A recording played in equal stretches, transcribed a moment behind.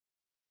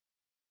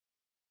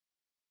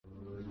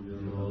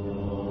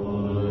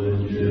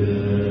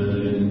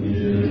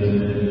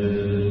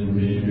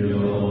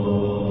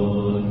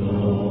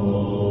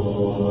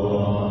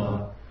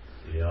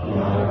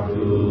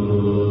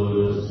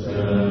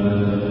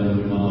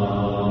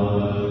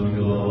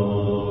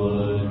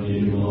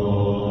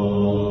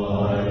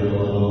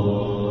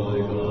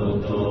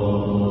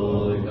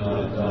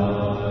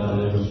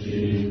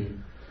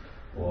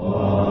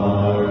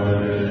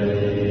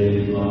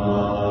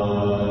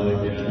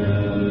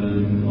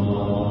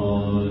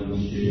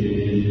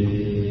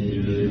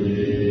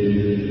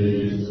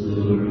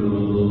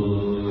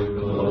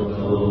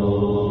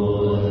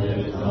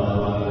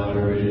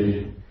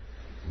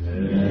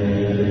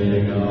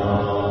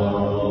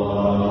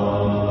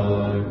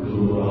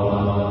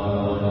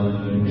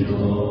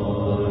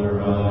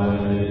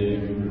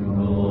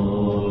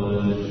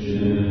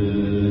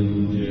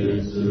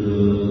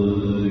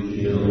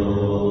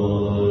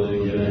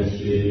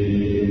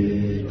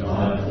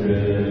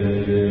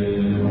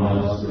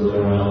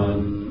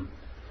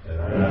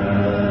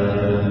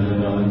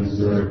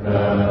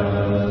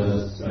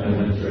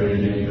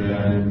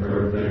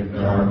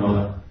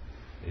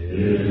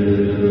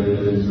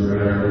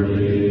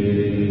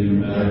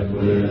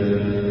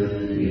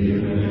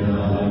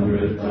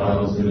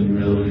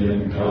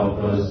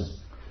us,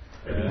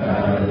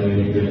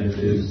 having it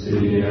to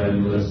see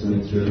and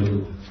listen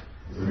to,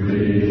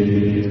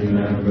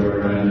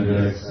 remember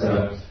and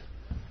accept.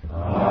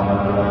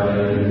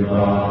 I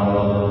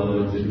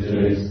vow to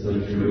taste the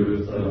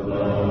truth of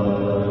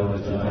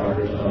love to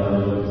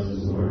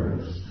Dharma's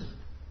words.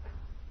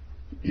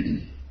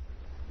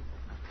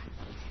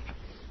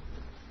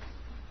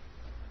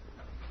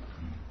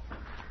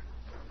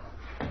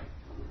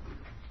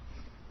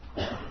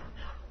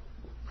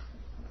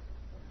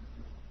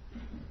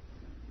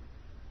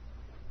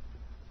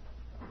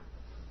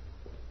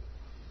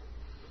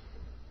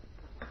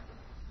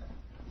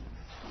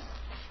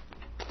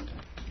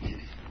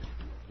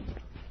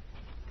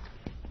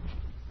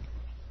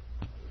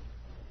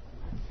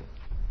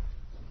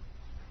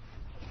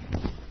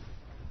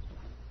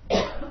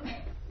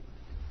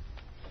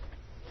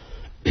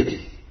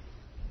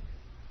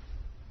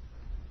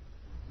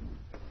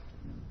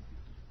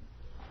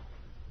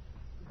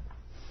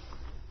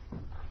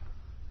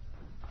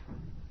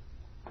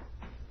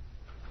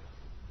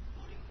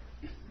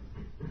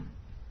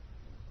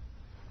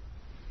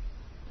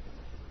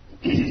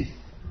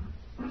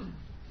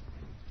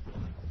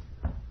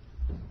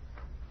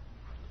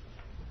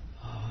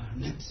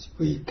 Next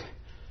week,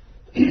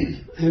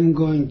 I'm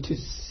going to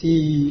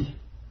see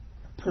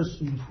a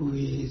person who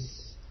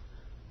is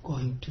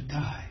going to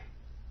die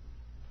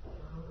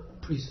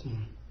pretty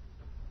soon.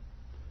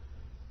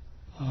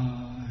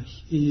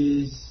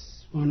 He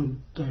is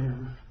one of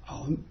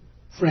our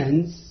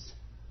friends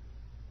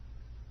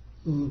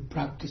who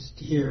practiced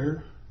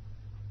here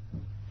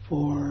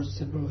for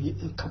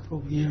a couple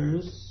of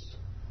years.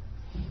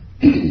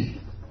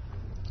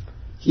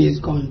 He is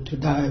going to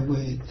die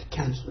with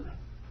cancer.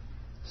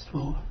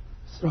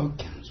 Throat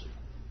cancer.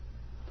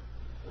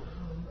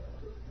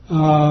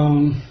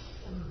 I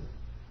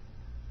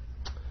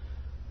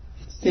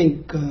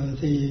think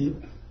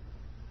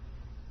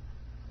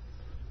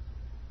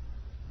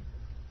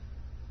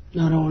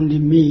not only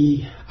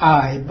me,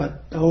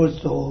 but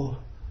also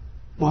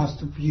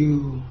most of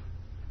you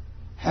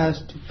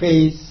has to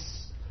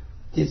face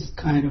this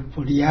kind of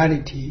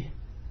reality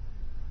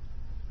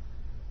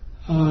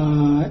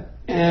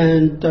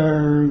and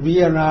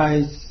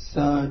realize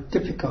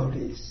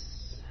difficulties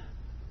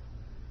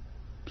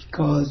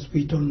because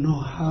we don't know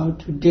how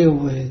to deal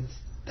with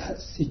that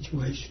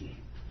situation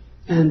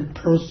and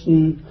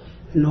person,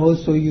 and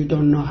also you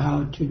don't know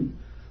how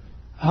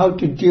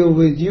to deal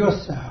with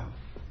yourself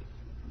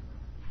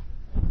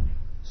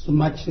so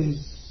much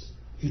as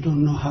you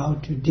don't know how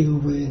to deal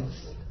with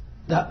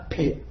that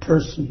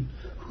person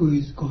who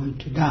is going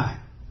to die.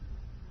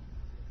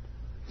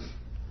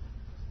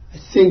 I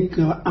think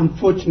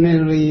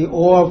unfortunately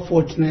or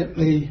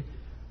fortunately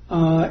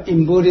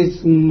in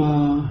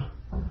Buddhism,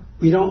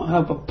 we don't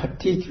have a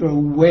particular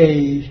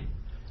way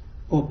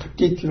or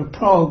particular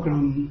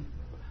program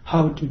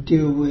how to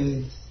deal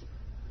with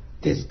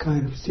this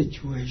kind of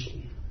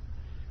situation.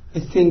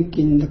 I think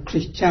in the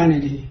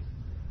Christianity,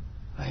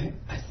 I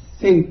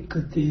think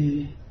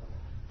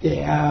they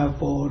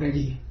have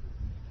already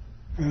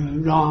a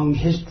long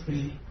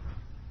history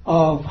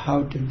of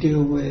how to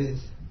deal with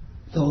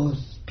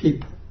those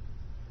people.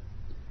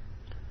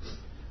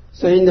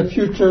 So in the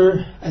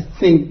future, I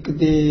think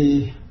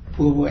we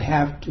will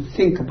have to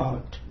think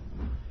about,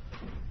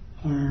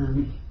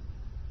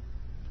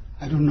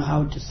 I don't know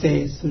how to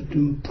say, a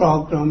certain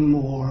program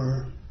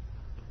or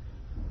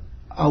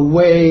a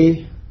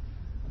way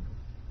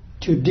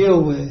to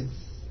deal with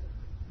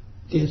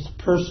this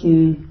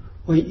person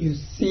when you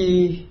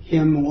see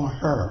him or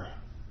her.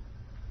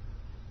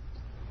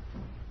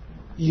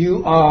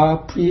 You are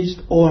priest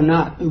or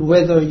not,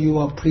 whether you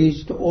are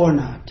priest or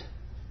not.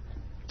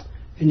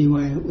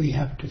 Anyway, we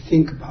have to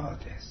think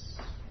about this.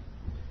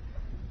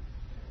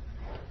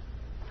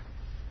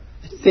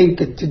 I think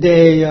that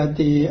today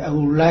I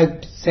would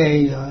like to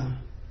say a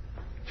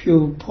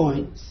few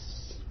points.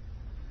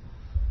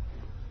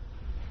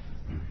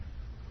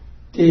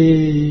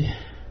 The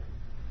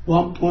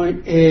one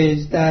point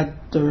is that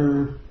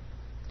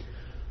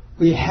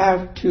we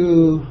have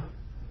to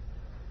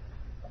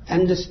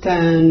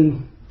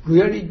understand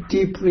really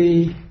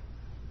deeply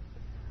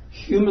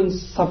human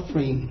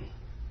suffering,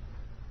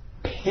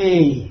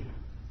 pain.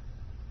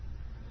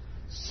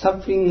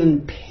 Suffering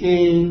and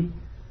pain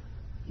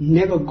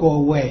never go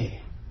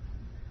away.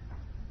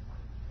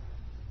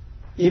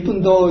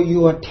 Even though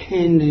you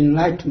attain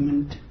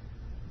enlightenment,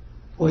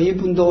 or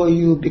even though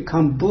you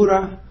become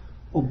Buddha,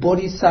 or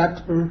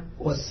Bodhisattva,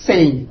 or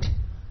saint,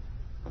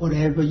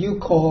 whatever you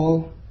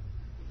call,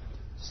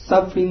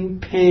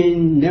 suffering,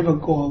 pain never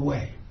go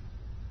away.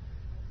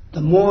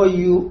 The more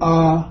you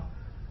are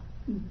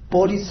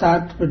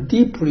Bodhisattva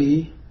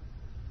deeply,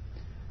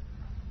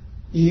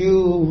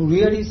 you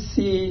really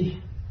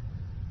see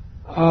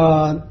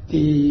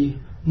the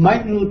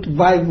minute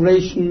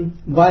vibration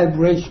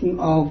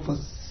of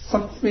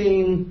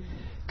suffering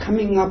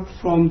coming up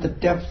from the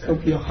depths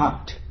of your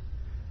heart.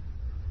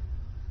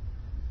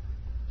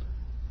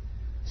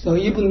 So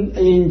even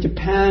in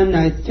Japan,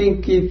 I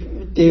think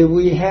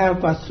we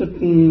have a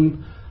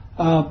certain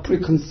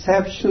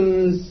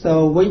preconceptions.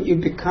 When you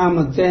become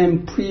a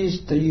Zen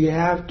priest, you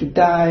have to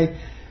die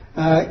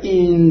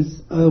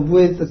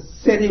with a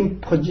sitting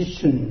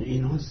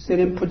position,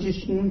 sitting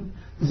position,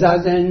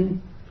 zazen,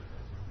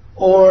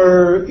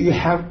 or you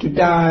have to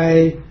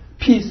die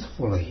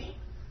peacefully.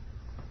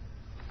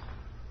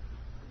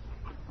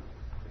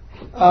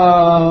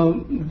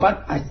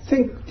 But I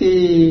think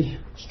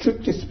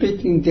strictly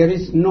speaking, there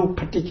is no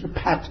particular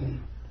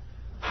pattern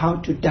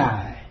how to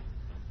die.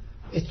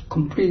 It's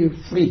completely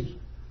free.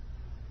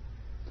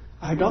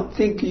 I don't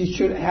think you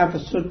should have a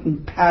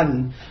certain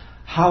pattern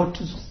how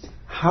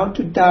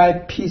to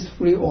die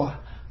peacefully or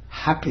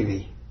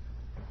happily.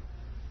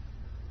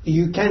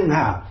 You can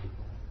have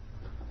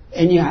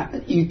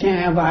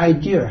an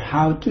idea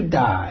how to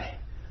die.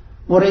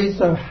 What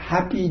is a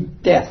happy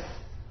death?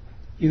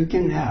 You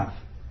can have,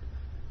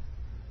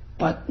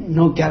 but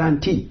no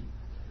guarantee.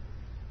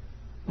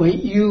 When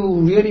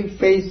you really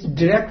face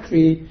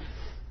directly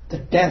the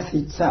death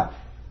itself,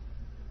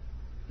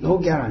 no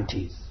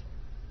guarantees.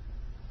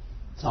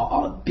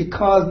 So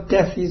because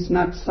death is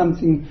not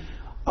something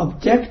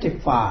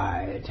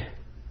objectified,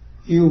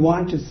 you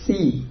want to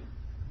see,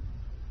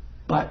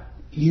 but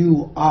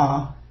you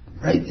are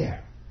right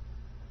there.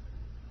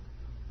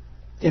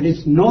 There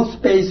is no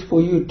space for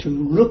you to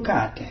look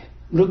at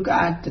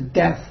the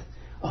death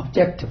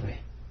objectively.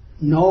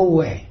 No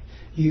way.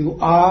 You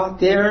are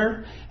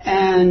there,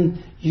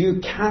 and you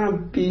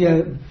cannot be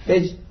a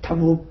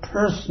vegetable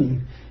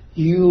person.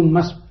 You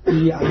must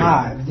be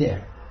alive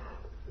there.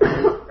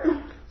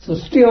 So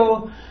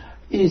still,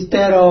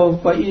 instead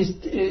of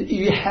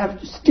you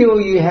have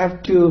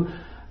to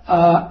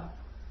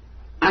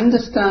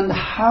understand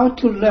how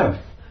to live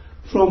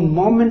from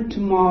moment to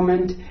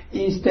moment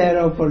instead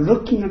of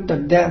looking at the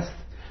death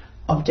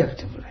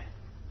objectively.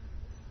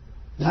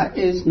 That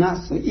is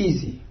not so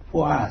easy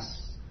for us.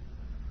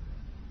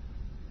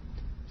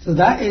 So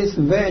that is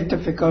a very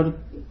difficult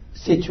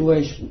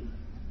situation.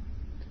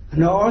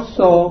 And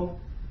also,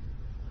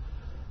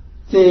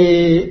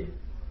 the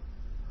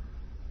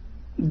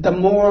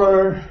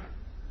more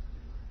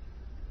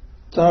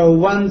the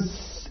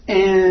one's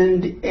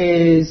end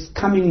is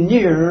coming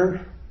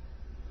near,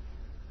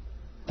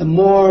 the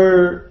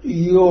more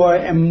your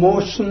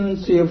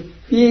emotions, your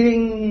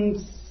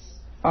feelings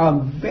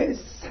are very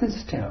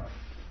sensitive.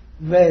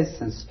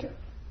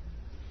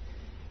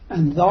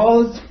 And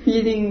those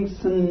feelings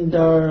and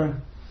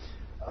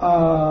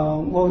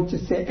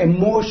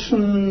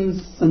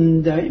emotions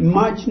and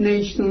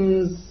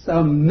imaginations,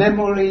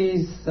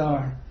 memories,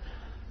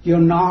 your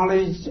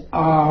knowledge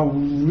are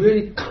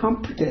really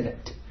complicated,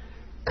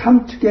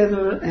 come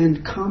together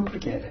and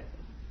complicated.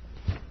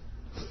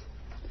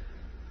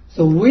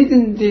 So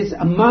within this,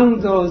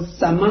 among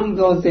those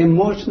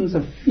emotions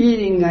of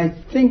feeling, I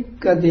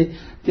think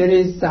there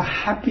is a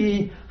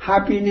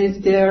happiness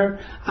there,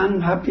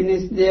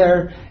 unhappiness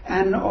there,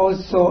 and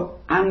also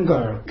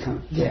anger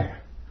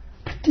there.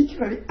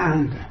 Particularly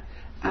anger.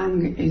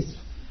 Anger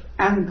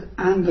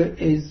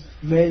is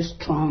very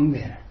strong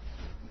there.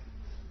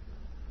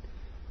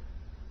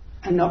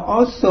 And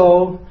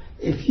also,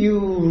 if you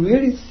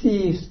really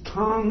see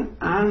strong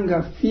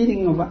anger,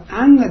 feeling of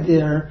anger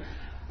there,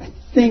 I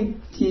think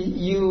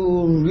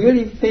you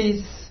really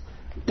face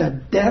the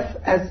death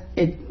as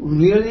it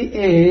really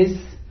is,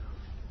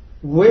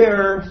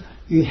 where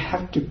you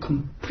have to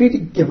completely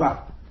give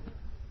up,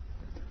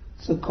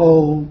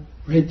 so-called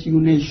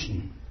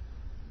resignation.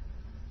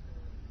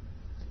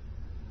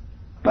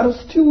 But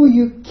still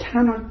you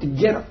cannot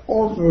get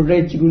over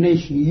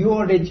resignation,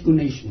 your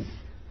resignation.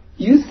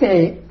 You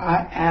say,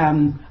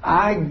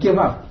 I give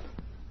up,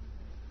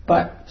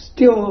 but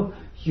still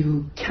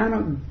you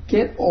cannot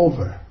get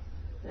over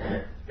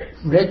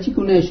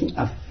resignation,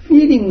 a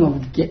feeling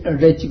of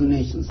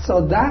resignation.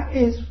 So that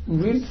is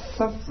real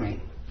suffering.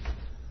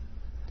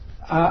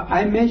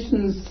 I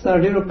mentioned a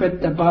little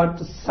bit about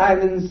the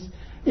silence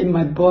in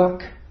my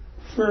book,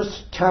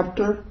 first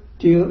chapter.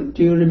 Do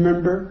you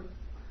remember?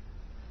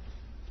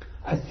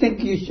 I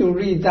think you should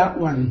read that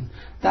one.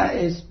 That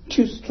is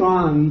too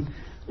strong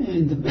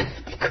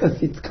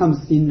because it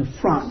comes in the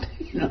front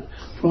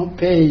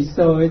page.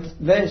 So it's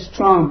very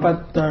strong,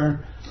 but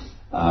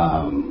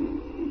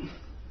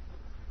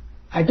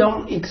I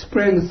don't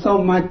explain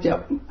so much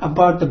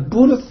about the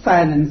Buddha's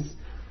silence,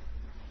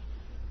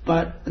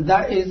 but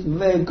that is a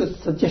very good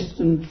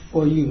suggestion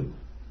for you.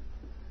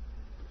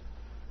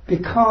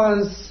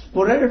 Because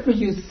whatever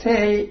you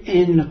say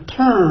in a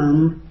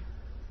term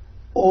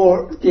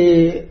or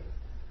as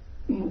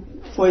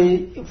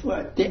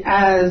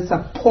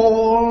a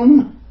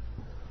poem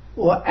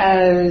or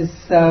as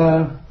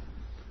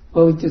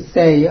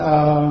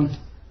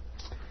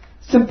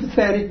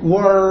sympathetic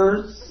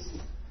words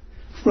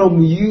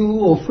from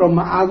you or from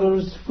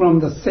others, from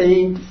the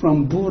saint,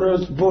 from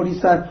Buddhas,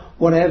 Bodhisattva,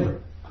 whatever,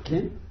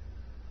 okay?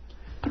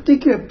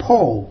 Particular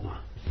poem.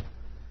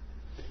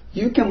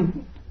 You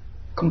can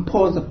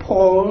compose a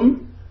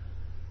poem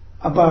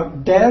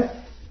about death,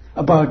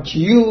 about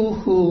you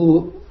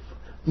who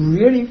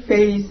really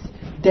face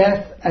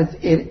death as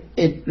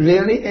it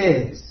really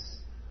is.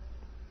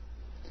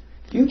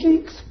 You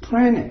can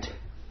explain it,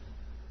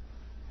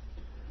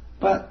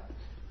 but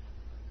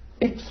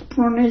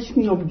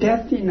explanation of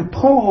death in a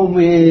poem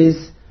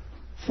is,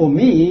 for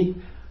me,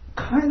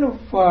 kind of,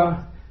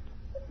 what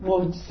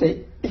would you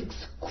say,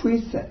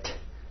 exquisite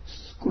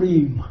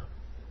scream.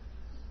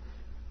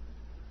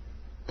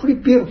 Pretty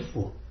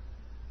beautiful,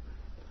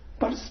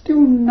 but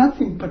still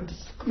nothing but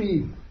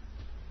scream.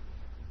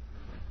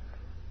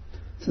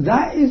 So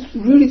that is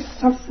really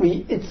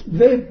suffering. It's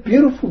very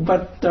beautiful,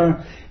 but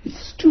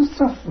it's still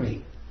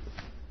suffering.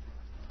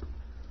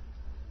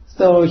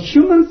 So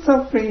human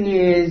suffering,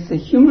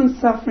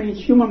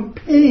 human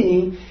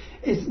pain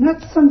is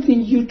not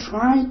something you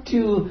try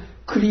to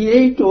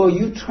create or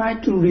you try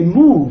to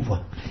remove.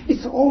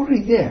 It's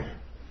already there.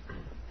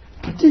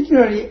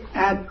 Particularly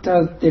at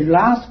the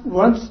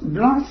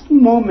last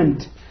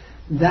moment,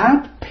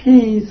 that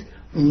pains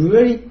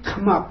really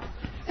come up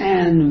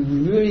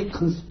and really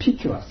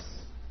conspicuous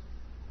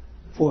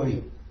for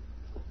you.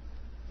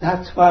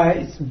 That's why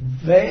it's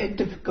very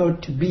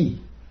difficult to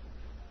be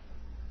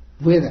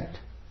with it.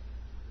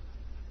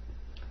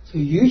 So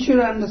you should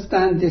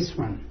understand this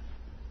one.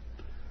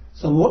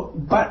 So,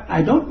 but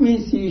I don't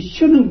mean you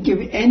shouldn't give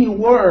any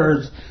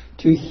words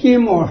to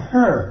him or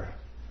her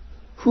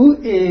who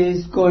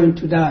is going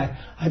to die.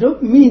 I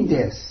don't mean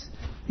this.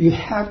 You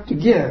have to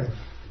give.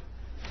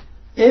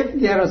 If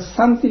there is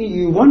something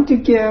you want to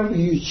give,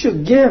 you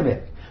should give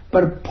it.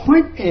 But the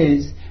point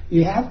is,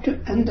 you have to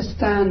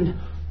understand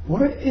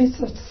what is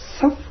the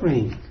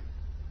suffering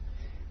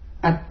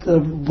at the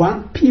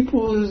one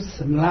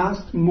people's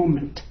last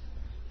moment.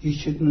 You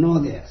should know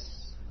this.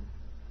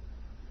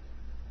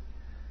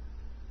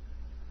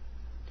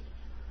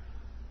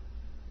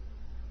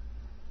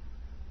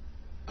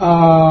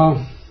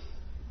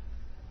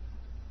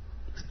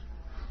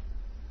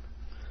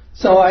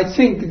 So I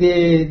think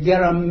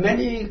there are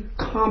many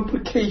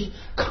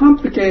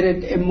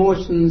complicated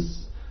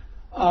emotions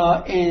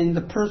in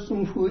the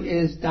person who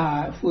is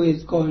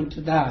going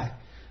to die.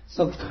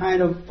 So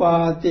kind of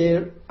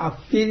there are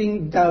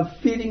the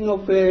feeling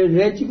of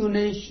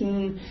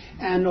resignation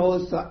and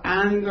also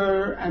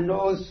anger and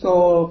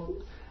also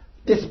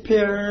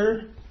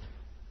despair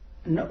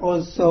and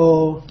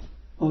also,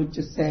 what would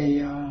you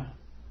say,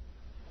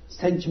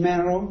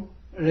 sentimental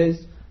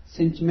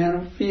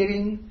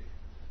feeling.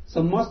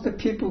 So most of the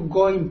people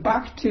going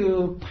back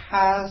to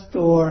past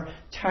or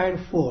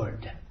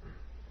childhood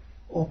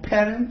or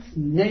parents,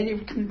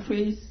 native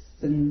countries,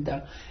 and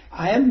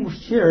I am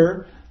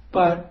here,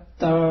 but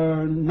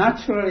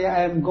naturally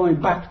I am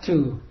going back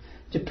to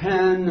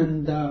Japan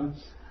and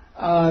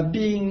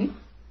being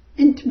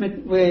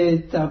intimate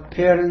with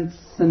parents,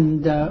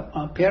 and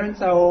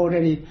parents are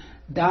already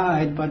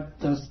died, but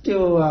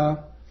still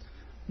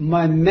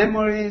my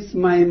memories,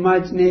 my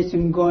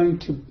imagination going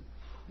to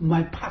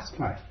my past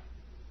life.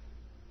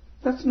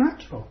 That's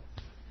natural.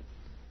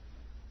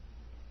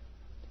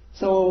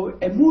 So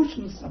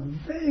emotions are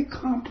very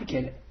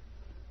complicated.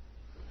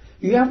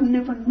 You have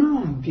never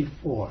known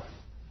before.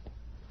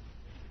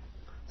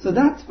 So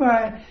that's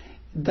why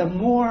the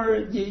more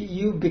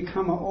you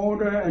become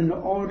older and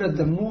older,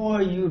 the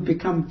more you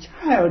become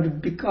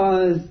child,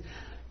 because,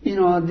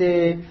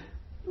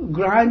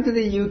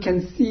 gradually you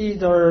can see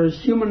the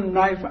human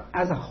life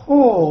as a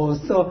whole.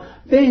 So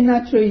very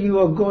naturally you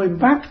are going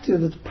back to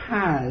the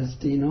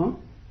past,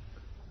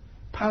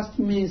 Past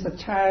means a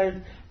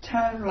child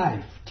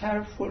life,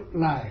 childhood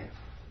life.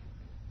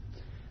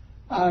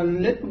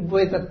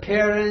 With the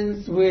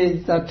parents,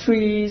 with the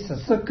trees, the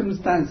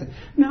circumstances.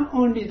 Not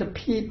only the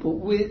people,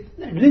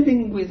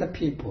 living with the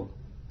people,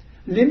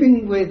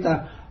 living with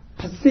the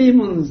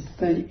persimmons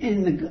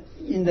in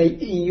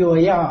your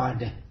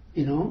yard.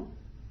 You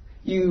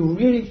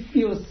really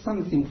feel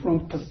something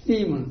from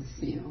persimmons.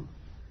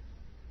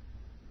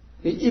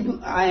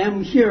 I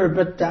am here,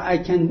 but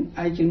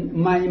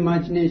my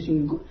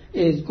imagination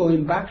is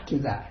going back to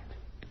that.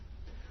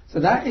 So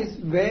that is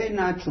very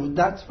natural.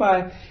 That's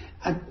why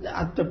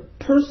at the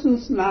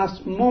person's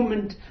last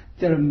moment,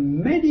 there are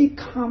many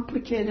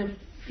complicated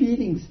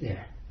feelings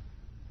there.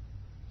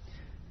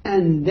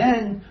 And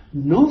then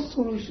no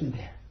solution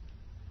there.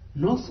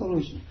 No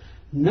solution.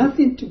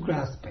 Nothing to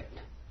grasp it.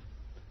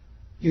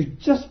 You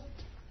just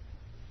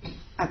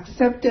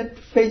accept it,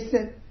 face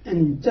it,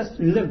 and just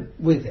live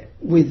with it,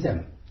 with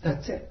them.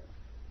 That's it.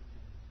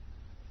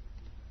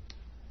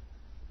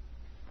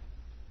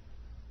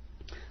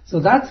 So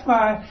that's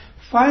why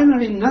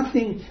finally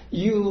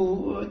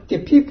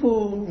the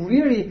people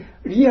really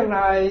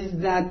realize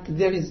that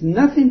there is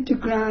nothing to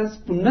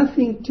grasp,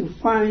 nothing to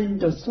find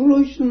the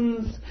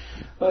solutions,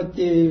 about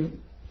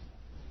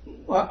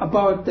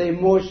the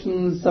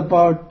emotions,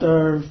 about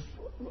the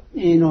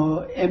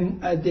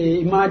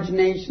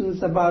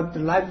imaginations about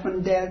life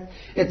and death,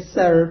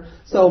 etc.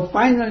 So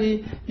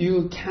finally,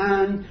 you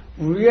can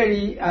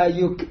really,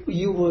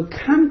 you will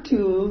come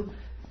to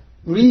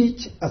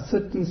reach a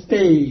certain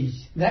stage,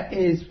 that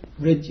is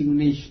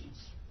resignation.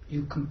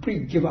 You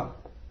completely give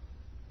up.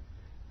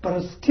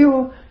 But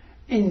still,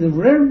 in the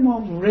realm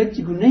of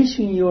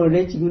resignation, your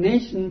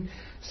resignation,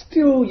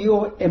 still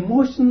your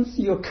emotions,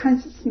 your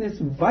consciousness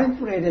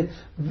vibrated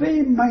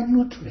very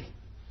minutely.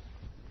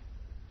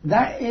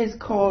 That is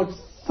called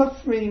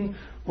suffering,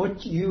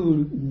 what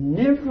you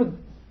never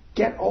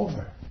get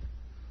over.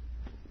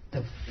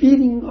 The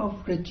feeling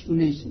of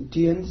rejuvenation. Do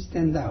you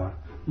understand that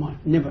one?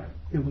 Never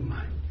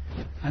mind.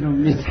 I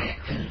don't mean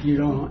you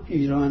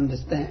don't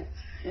understand.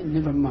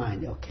 Never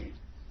mind. Okay,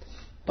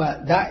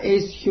 but that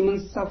is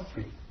human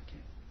suffering.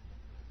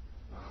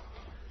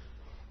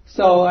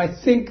 So I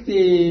think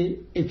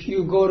if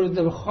you go to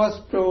the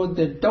hospital,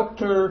 the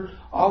doctor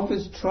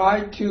always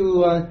try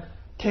to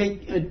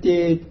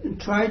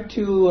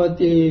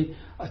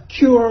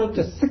cure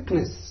the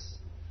sickness.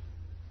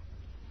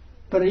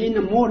 But in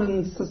a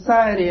modern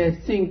society, I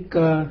think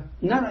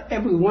not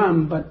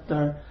everyone, but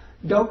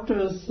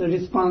doctor's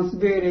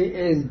responsibility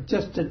is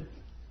just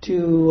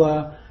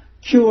to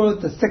cure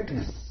the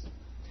sickness.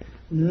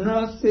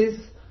 Nurses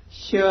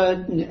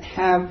should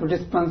have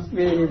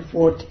responsibility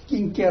for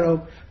taking care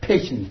of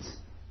patients.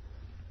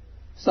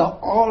 So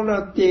all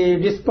of the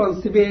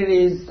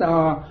responsibilities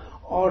are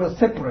all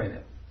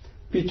separated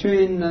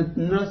between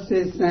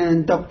nurses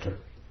and doctor.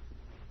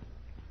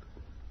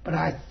 But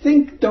I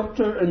think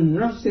doctor and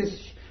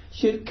nurses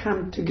should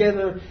come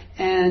together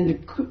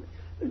and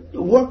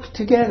work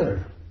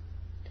together.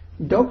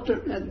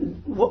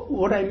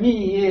 What I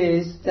mean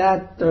is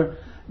that the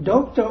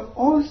doctor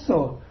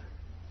also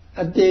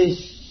they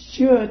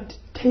should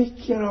take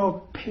care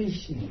of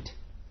patient,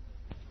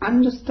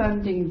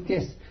 understanding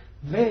this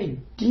very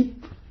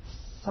deep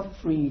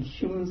suffering,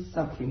 human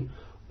suffering.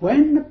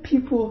 When the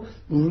people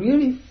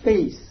really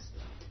face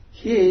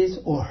his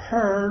or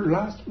her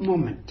last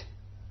moment,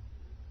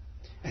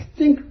 I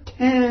think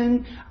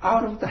 10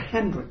 out of the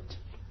 100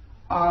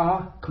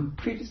 are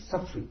complete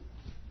suffering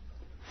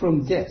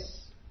from death.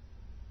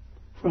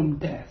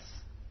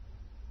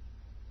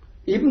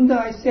 Even though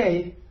I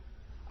say,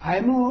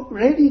 I'm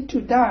ready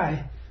to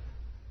die,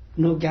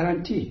 no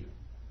guarantee.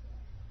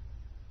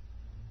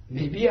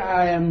 Maybe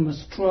I am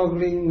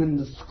struggling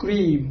and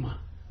scream,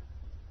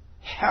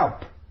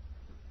 help.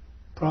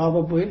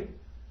 Probably.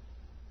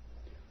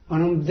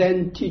 One of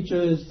Zen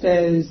teachers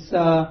says,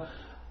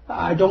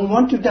 I don't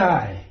want to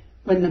die.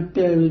 When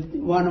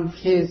one of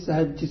his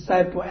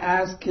disciples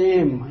asked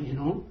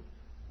him,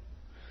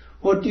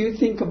 what do you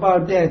think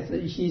about death?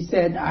 He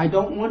said, I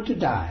don't want to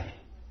die.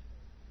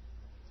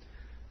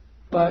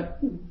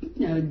 But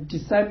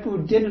disciple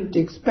didn't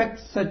expect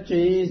such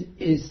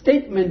a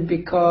statement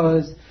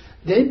because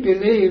they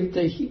believed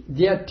that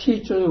their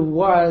teacher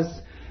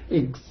was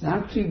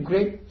exactly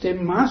great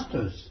Zen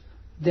masters.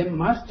 The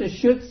master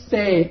should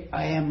say,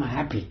 I am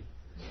happy.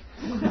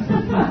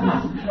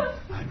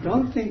 I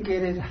don't think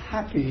it is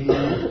happy.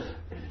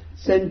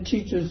 Zen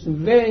teachers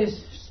very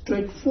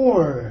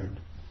straightforward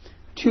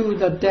to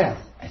the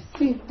death. I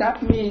think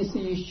that means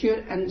you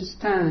should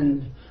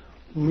understand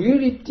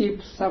really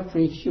deep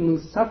suffering,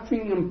 human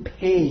suffering and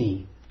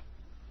pain.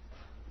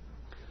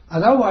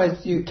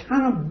 Otherwise you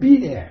cannot be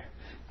there.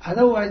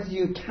 Otherwise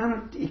you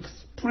cannot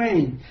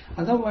explain.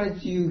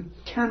 Otherwise you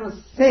cannot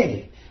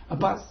say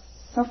about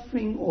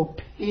suffering or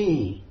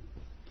pain.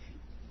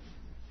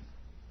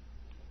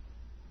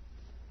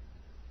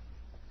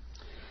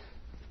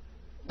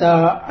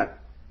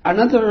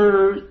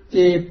 Another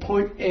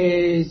point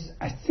is,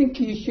 I think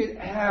you should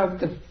have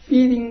the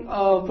feeling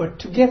of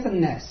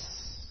togetherness.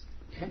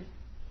 Okay?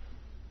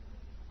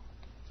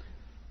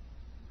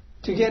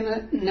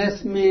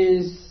 Togetherness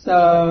means,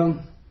 of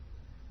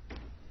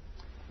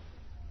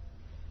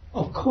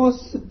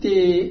course,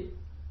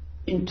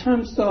 in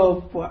terms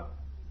of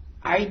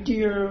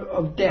idea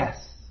of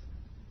death,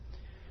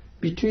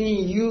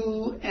 between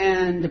you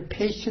and the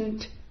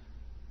patient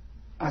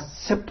are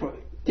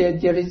separate.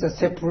 There is a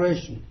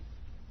separation.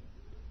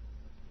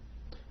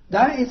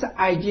 That is the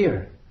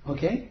idea,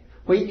 okay?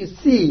 When you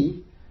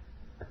see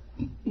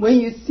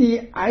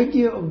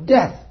idea of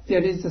death,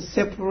 there is a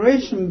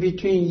separation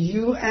between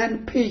you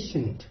and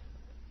patient.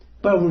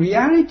 But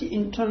reality,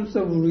 in terms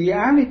of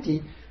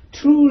reality,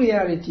 true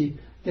reality,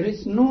 there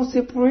is no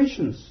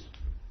separations.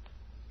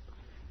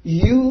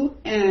 You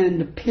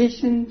and the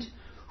patient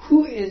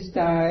who is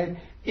died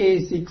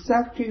is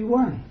exactly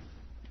one.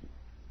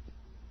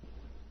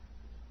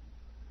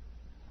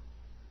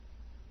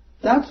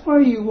 That's why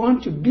you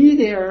want to be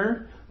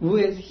there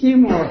with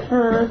him or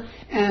her,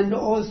 and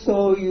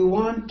also you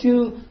want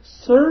to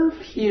serve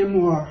him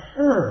or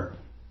her.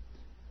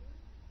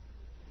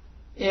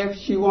 If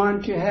she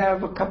wants to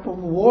have a cup of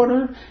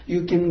water,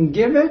 you can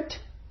give it,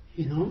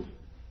 You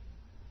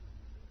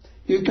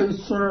can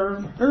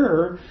serve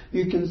her,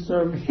 you can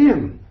serve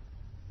him.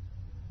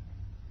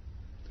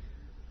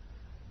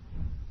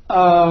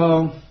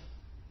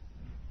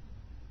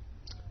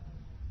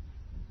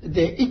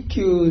 The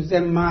Ikkyu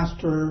Zen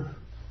master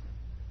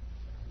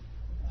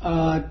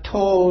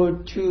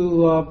told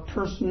to a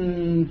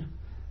person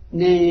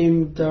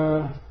named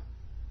the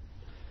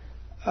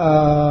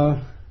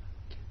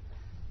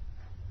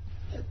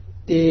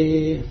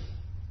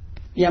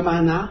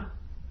Yamana,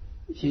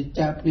 she's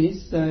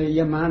Japanese,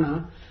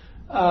 Yamana,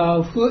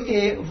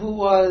 who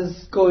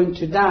was going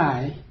to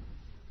die,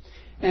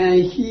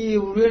 and he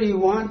really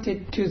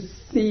wanted to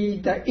see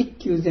the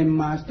Ikkyu Zen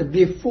master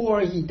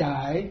before he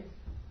died.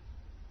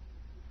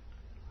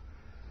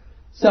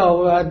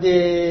 So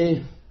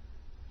the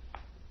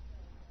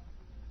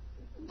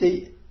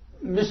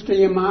Mr.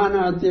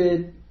 Yamana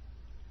did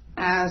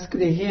ask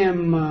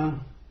him,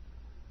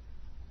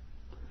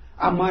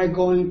 am I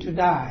going to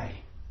die?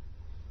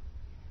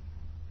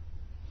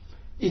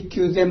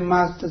 Ikkyu Zen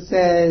master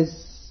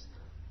says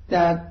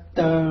that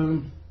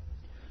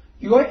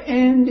your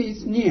end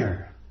is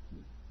near.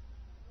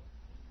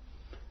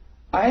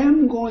 I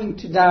am going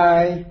to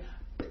die,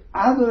 but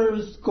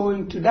others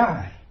going to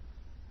die.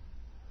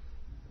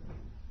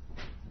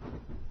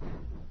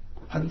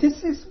 And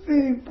this is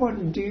very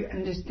important. Do you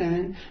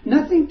understand?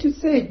 Nothing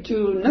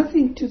particular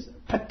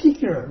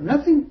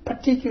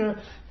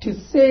to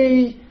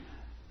say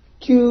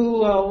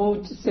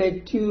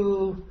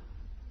to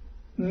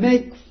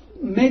make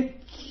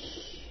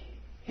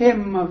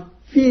him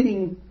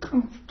feeling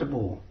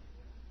comfortable.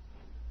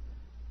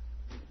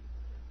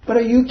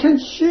 But you can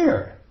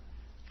share.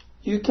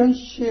 You can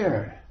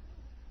share.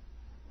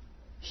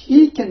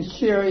 He can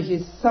share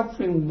his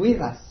suffering with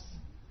us.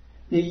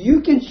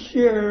 You can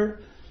share.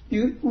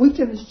 We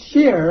can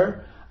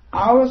share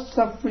our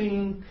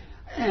suffering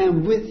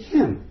with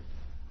him.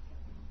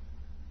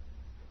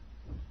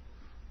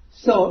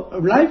 So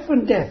life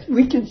and death,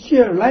 we can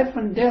share life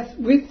and death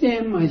with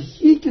him, and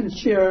he can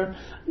share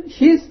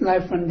his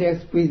life and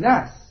death with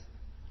us.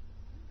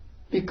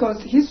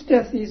 Because his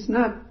death is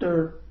not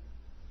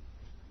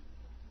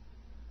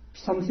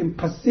something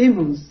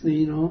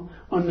perceivable,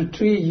 on the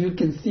tree you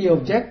can see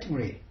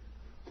objectively.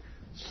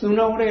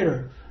 Sooner or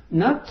later,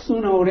 not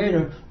sooner or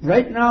later,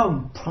 right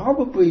now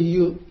probably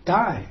you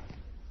die.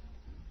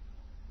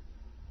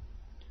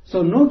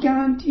 So no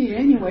guarantee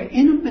anyway,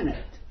 in a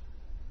minute.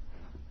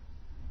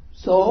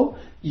 So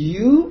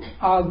you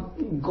are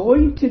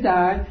going to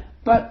die,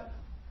 but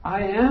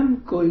I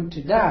am going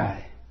to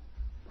die.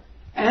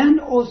 And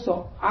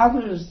also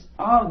others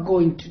are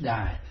going to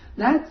die.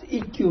 That's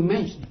Ikkyu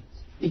mentions.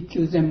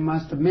 Ikkyu Zen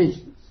master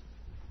mentions.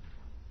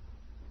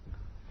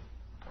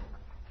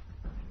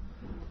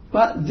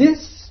 But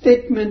this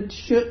statement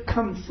should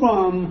come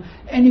from,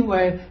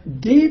 anyway,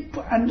 deep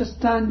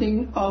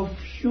understanding of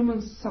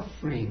human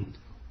suffering.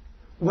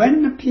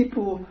 When the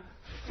people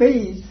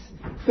face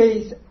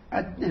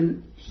at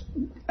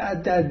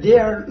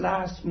their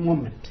last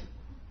moment,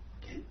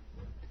 okay?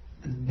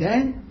 And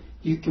then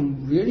you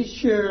can really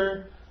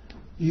share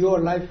your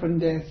life and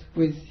death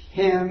with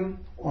him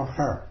or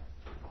her.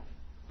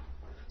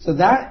 So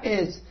that's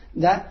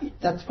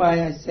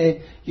why I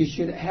say you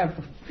should have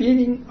a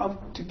feeling of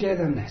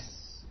togetherness.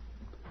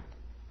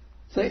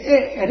 So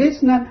it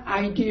is not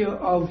idea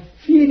of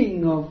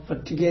feeling of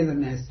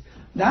togetherness.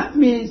 That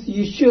means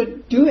you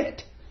should do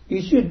it.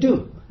 You should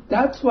do.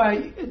 That's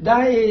why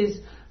that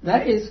is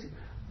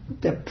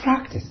the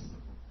practice.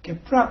 Okay,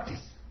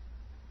 practice.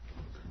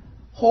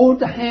 Hold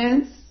the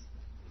hands,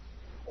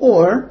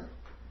 or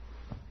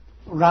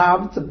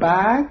rub the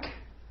back,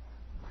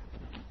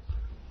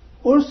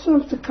 or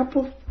serve a cup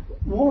of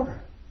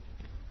water,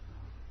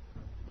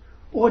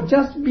 or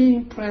just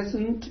being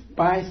present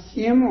by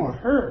him or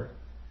her.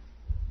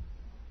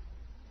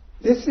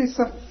 This is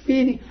a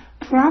feeling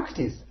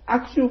practice,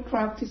 actual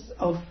practice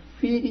of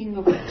feeling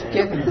of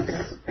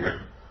togetherness.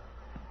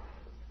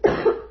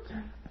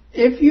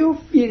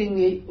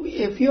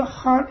 If your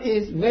heart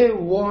is very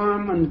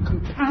warm and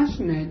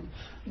compassionate,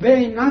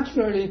 very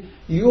naturally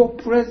your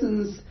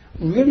presence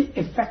really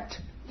affects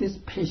this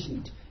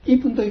patient,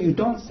 even though you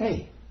don't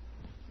say.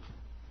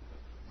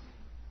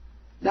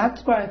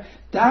 That's why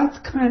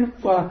that kind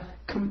of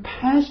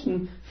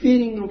compassion,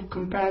 feeling of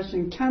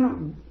compassion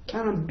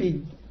cannot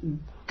be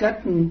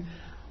gotten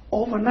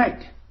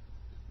overnight.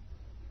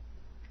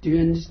 Do you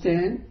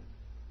understand?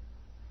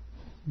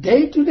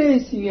 Day to day,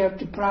 you have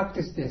to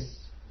practice this.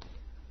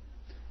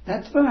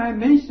 That's why I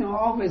mention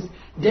always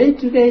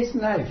day-to-day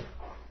life.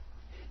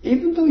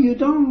 Even though you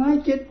don't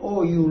like it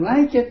or you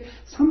like it,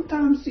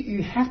 sometimes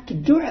you have to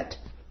do it.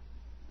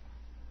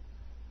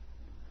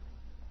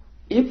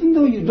 Even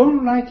though you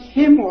don't like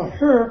him or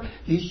her,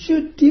 you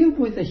should deal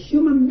with the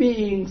human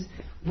beings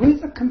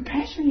with a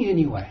compassion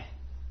anyway.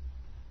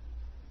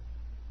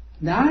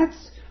 That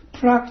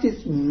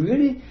practice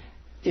really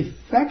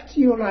affects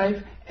your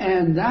life,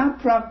 and that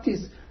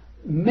practice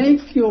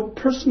makes your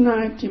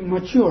personality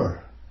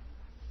mature.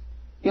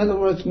 In other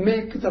words,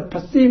 make the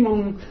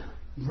persimmon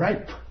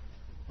ripe.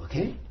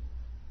 Okay?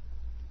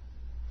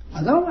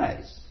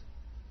 Otherwise,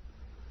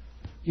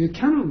 you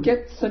cannot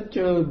get such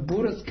a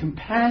Buddha's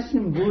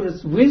compassion,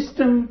 Buddha's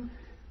wisdom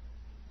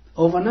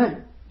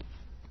overnight.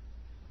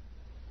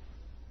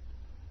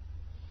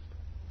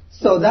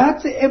 So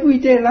that's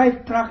everyday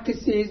life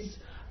practices.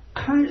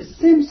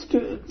 Seems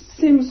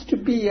to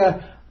be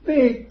a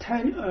very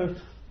tiny,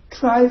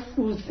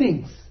 trifle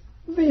things,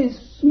 very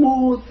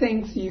small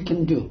things you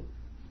can do.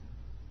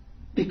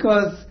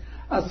 Because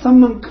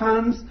someone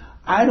comes,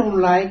 I don't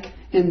like,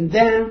 and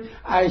then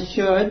I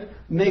should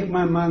make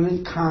my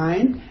mind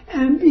kind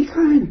and be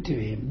kind to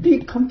him,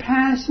 be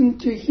compassionate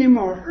to him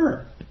or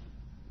her.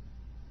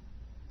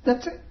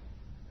 That's it.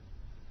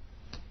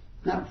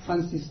 Not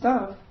fancy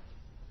stuff.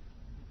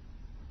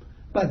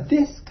 But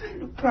this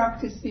kind of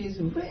practice is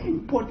very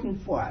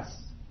important for us,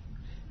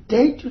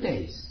 day to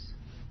day.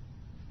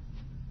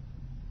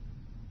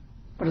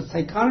 But a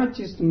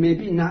psychologist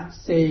maybe not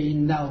say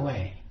in that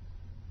way.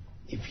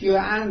 If you're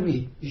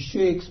angry, you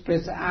should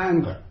express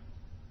anger.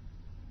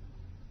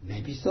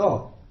 Maybe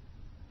so.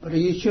 But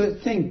you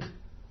should think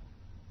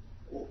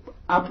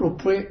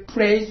appropriate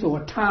place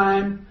or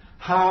time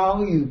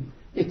how you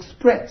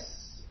express,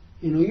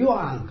 your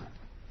anger.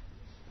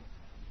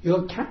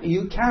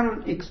 You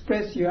cannot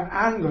express your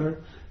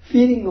anger,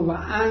 feeling of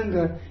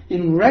anger,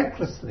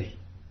 recklessly.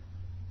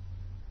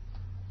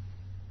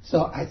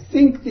 So I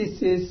think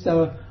this is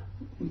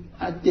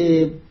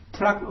the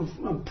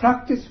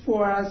practice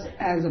for us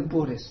as a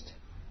Buddhist.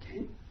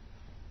 Okay?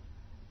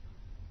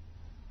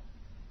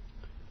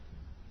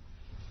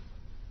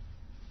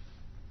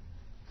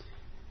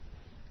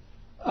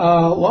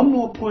 One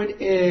more point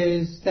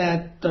is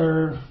that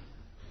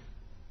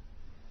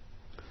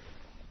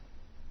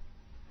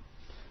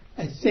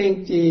I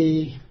think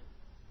you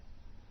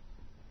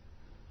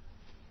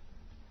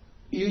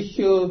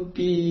should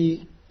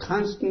be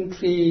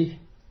constantly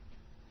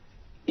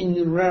in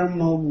the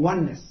realm of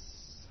oneness.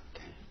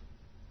 Okay.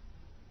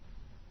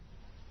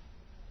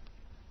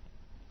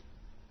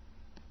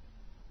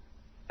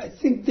 I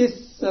think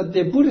this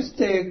the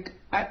Buddhistic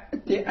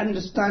the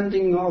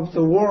understanding of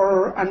the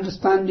world,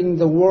 understanding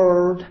the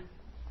world,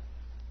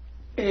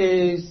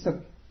 is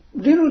a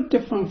little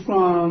different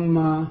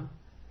from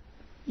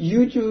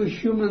usual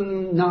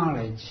human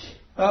knowledge,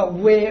 a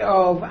way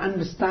of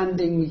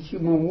understanding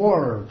human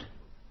world.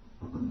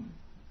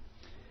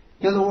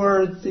 In other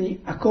words,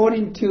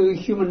 according to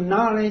human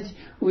knowledge,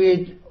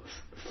 we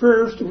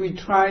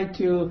try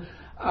to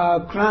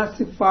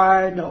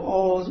classify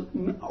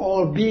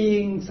all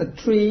beings,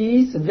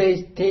 trees,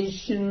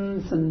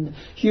 vegetations, and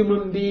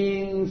human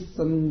beings,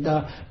 and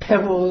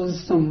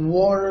pebbles, and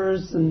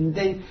waters, and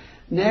then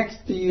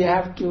next you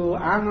have to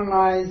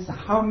analyze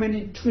how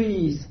many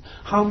trees,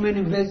 how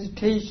many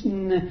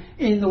vegetation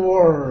in the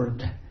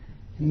world.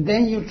 And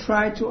then you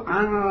try to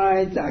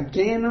analyze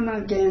again and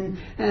again,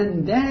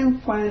 and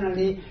then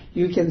finally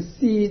you can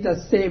see the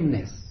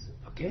sameness.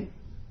 Okay?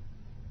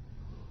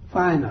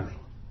 Finally.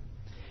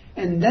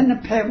 And then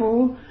the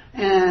pebble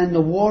and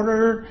the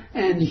water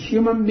and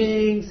human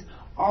beings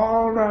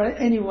all are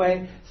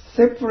anyway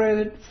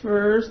separated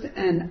first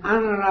and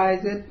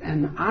analyze it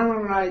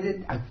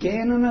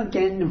again and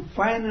again, and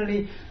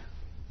finally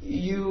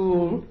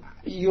your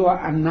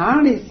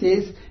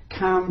analysis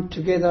come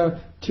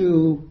together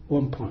to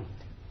one point.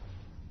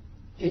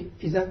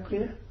 Is that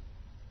clear?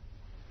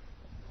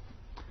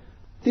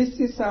 This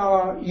is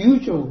our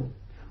usual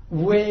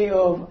way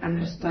of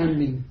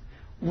understanding,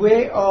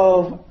 way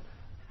of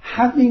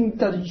having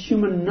the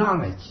human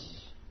knowledge.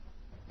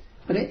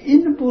 But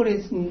in the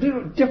Buddhism, a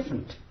little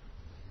different.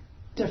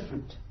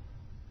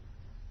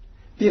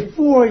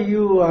 Before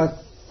you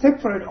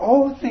separate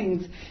all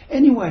things,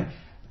 anyway,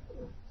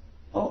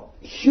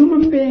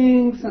 human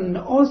beings and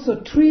also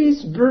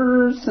trees,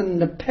 birds,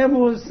 and the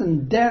pebbles,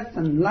 and death,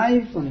 and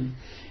life, and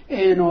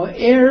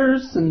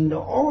airs, and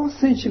all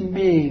sentient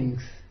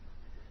beings,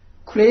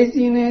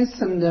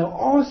 craziness, and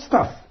all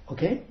stuff,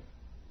 okay?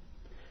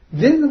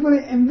 Visible,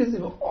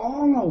 invisible,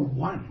 all are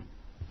one.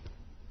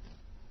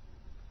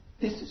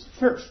 This is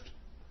first.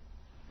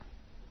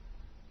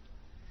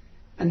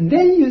 And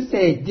then you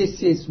say,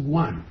 this is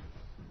one.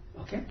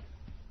 Okay?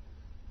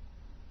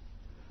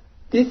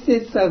 This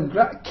is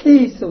a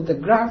case of the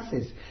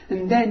grasses.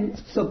 And then,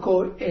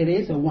 so-called, it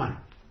is a one.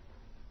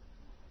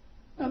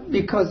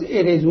 Because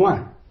it is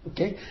one.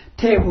 Okay?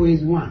 Table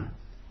is one.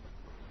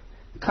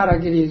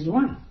 Karagiri is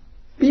one.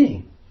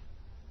 Being.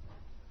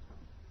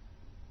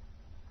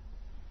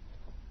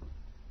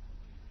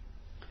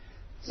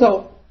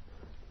 So,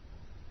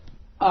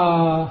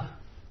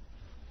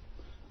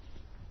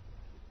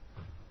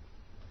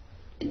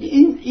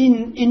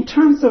 in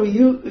terms of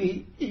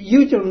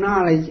usual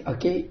knowledge,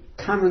 okay,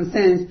 common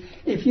sense,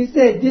 if you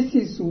say this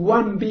is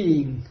one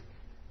being,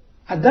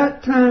 at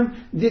that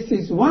time this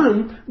is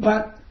one,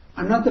 but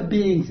another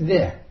being is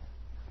there,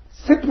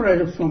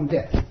 separated from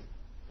there.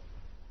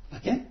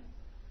 Okay?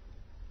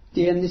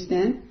 Do you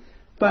understand?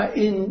 But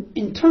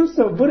in terms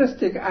of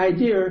Buddhistic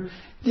idea,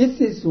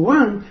 this is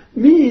one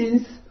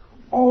means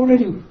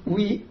already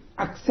we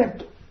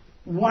accept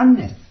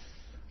oneness,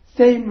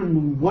 same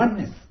and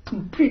oneness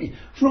completely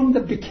from the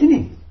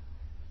beginning.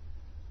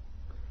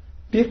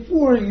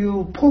 Before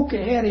you poke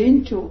a head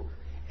into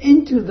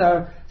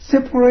the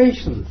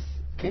separations,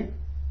 okay?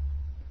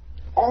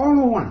 All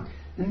are one.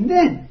 And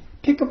then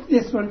pick up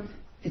this one,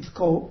 it's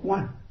called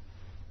one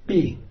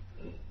being.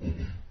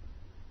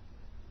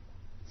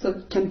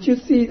 So can't you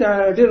see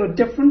they're a little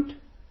different?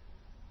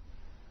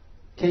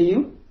 Can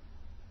you?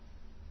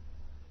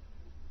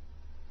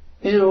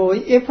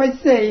 if I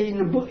say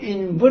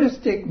in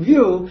Buddhistic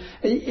view,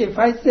 if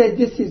I say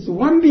this is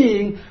one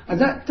being, at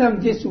that time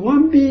this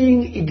one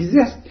being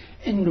exists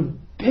in the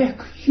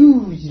big,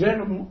 huge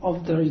realm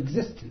of the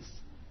existence.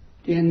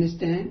 Do you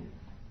understand?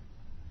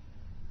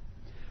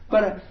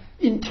 But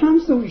in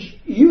terms of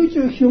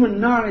usual human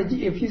knowledge,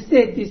 if you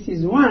say this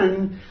is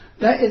one,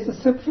 that is a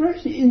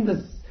separation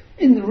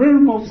in the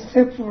realm of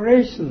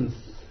separations.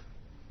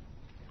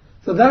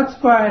 So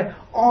that's why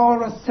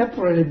all are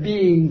separate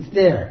beings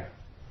there,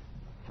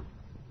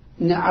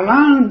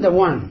 around the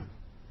one.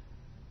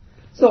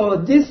 So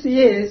this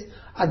is,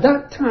 at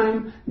that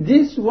time,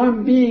 this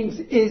one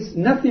being is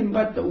nothing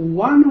but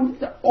one of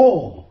the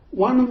all,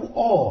 one of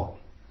all.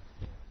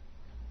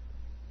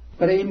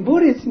 But in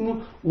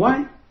Buddhism,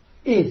 one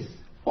is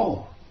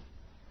all.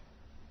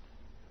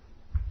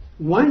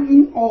 One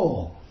in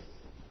all.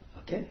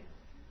 Okay?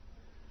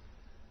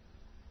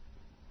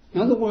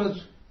 In other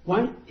words,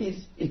 one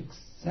is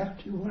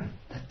exactly one.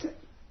 That's it.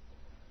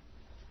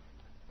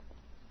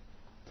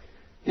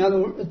 In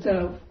other words,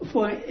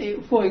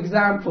 for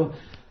example,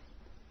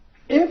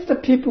 if the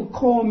people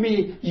call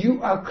me,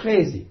 you are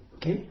crazy,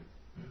 okay?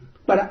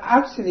 But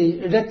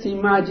actually, let's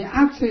imagine,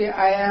 actually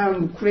I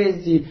am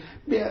crazy,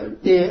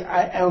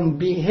 I am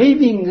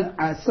behaving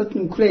a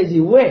certain crazy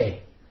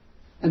way.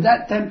 At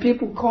that time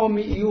people call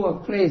me, you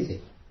are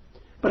crazy.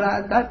 But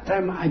at that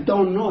time I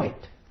don't know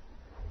it.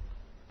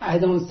 I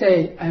don't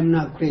say I'm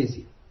not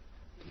crazy.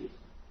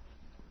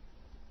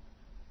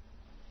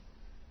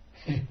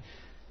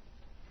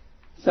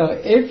 So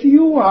if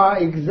you are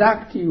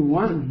exactly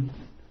one,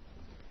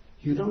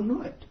 you don't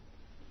know it.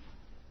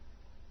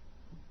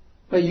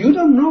 But you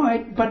don't know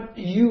it, but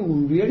you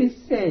really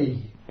say,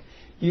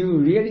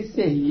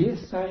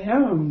 yes, I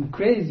am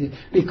crazy,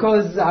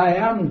 because I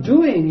am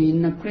doing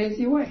in a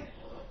crazy way.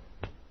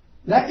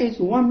 That is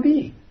one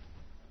being.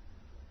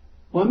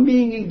 One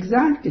being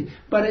exactly.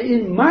 But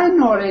in my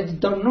knowledge,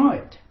 don't know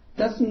it,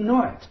 doesn't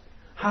know it,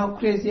 how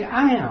crazy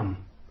I am.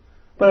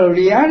 But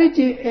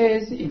reality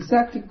is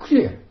exactly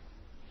clear.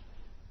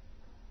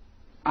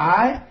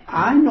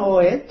 I know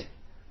it,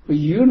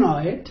 you know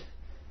it,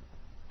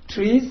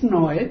 trees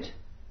know it,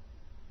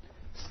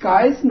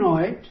 skies know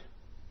it,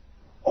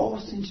 all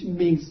sentient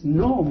beings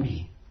know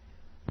me.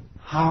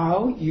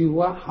 How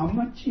you are, how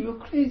much you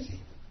are crazy.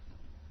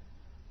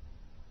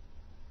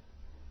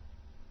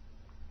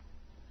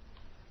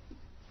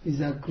 Is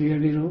that clear,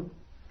 little?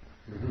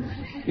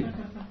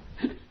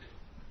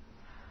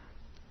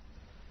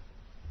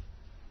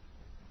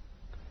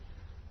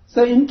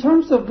 So in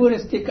terms of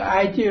Buddhistic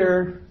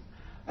idea,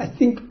 I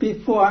think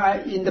before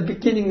in the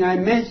beginning I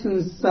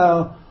mentioned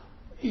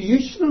you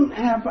shouldn't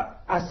have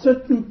a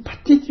certain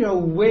particular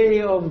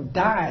way of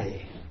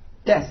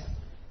death.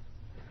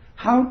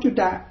 How to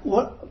die,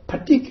 what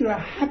particular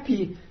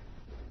happy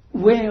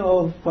way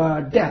of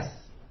death.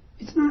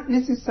 It's not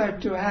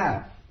necessary to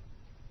have.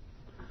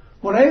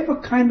 Whatever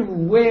kind of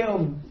way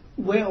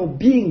of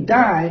being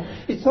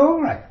die, it's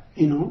all right,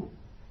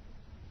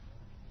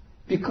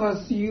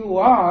 because you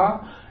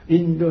are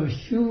in the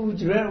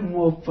huge realm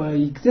of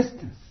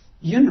existence,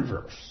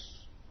 universe.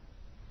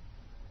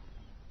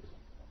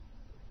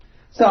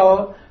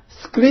 So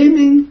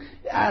screaming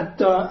at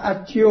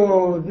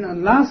your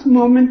last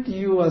moment,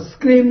 you are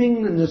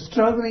screaming and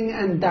struggling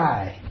and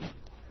die.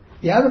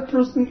 The other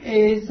person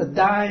is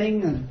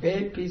dying and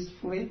very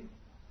peacefully.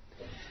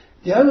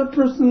 The other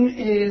person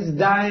is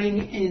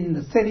dying in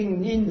the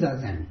sitting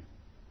ninja zen.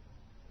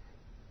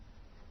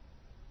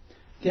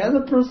 The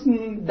other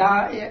person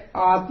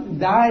are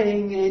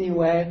dying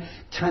anyway,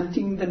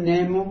 chanting the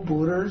name of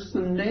Buddha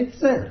and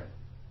etc.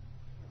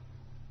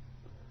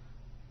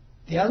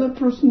 The other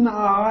person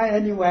are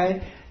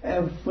anyway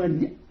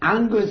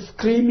anger,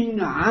 screaming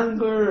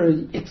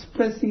anger,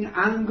 expressing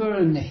anger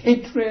and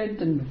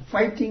hatred and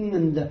fighting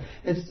and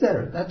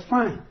etc. That's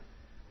fine.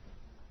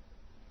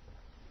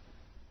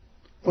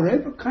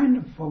 Whatever kind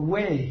of a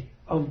way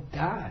of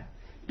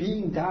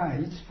being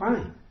died, it's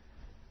fine.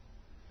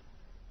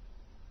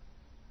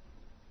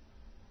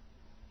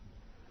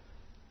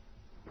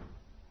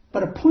 But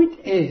the point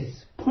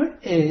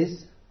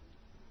is,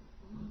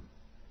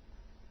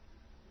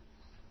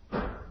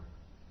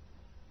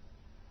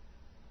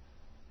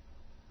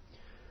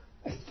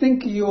 I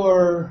think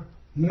your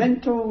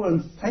mental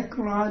and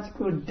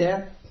psychological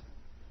death,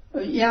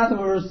 in other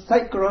words,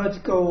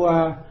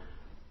 psychological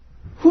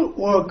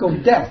footwork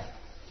of death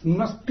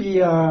must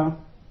be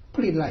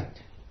pretty light.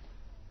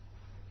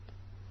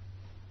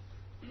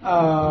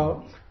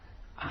 How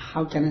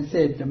can I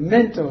say it? The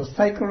mental,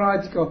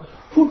 psychological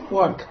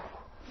footwork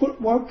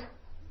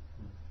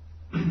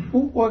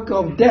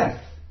of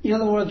death. In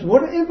other words,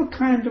 whatever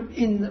kind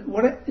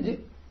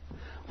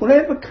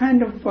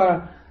of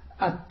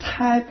a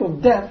type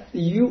of death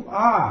you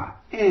are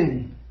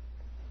in,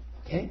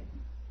 okay,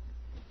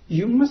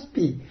 you must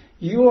be,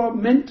 your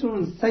mental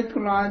and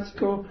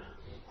psychological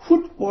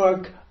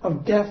footwork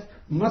of death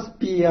must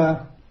be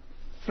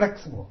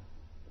flexible,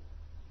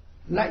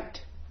 light.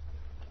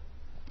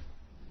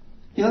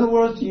 In other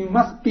words, you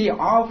must be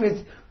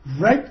always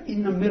right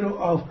in the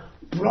middle of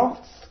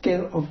broad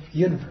scale of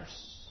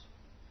universe.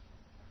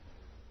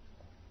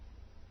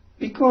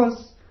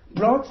 Because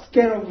broad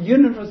scale of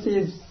universe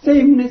is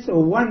sameness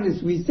or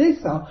oneness, we say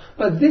so,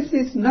 but this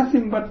is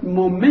nothing but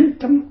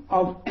momentum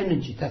of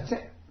energy, that's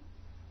it.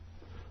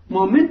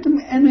 Momentum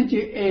energy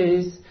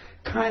is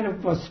kind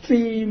of a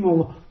stream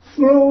or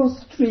flow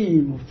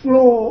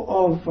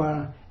of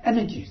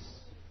energies,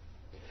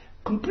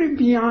 completely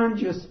beyond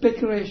your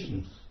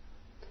speculations,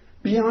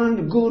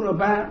 beyond good or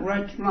bad,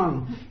 right or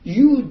wrong.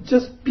 You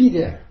just be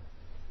there.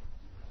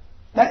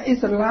 That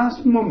is the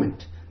last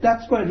moment.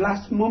 That's why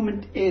last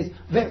moment is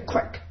very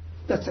quick.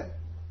 That's it.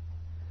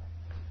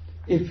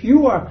 If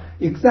you are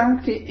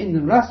exactly in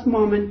the last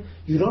moment,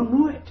 you don't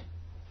know it.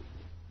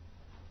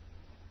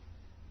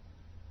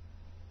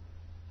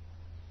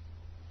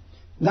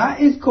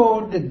 That is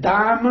called the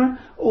Dharma,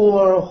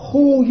 or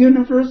whole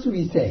universe,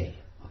 we say.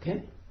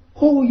 Okay?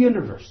 Whole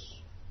universe.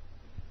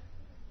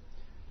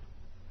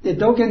 The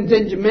Dogen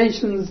Zenji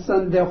mentions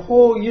the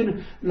whole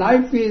universe.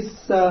 Life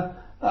is a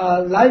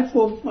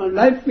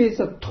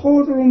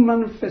total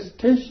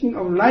manifestation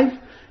of life.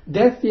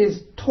 Death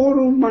is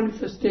total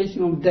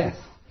manifestation of death.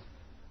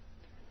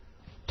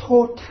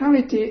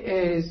 Totality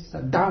is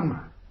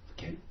Dharma,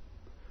 okay?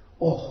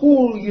 Or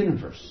whole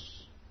universe.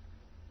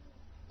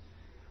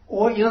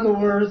 Or in other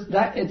words,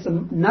 that it's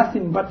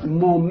nothing but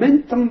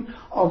momentum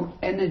of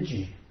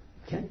energy,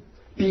 okay?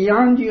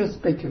 Beyond your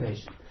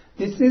speculation.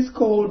 This is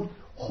called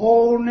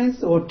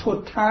wholeness or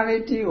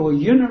totality or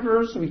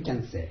universe, we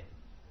can say.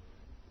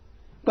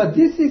 But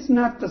this is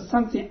not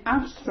something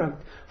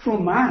abstract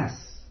from us.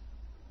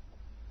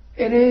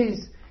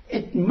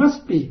 It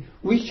must be.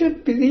 We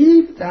should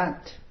believe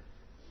that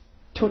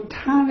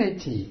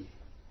totality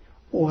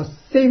or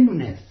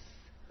sameness,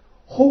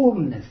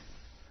 wholeness,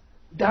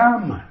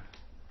 Dharma,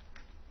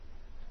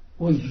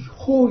 or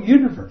whole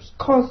universe,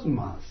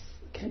 cosmos,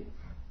 okay?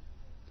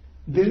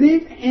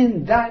 Believe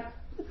in that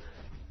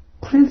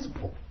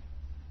principle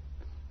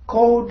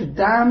called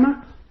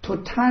Dharma,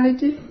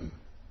 totality.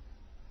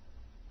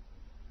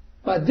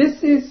 But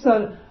this is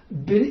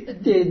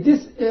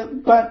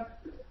but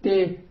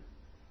the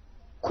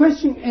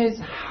question is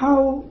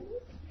how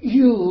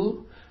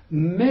you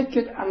make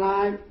it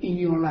alive in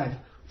your life.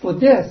 For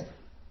this,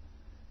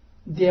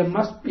 there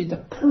must be the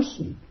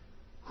person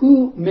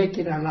who make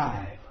it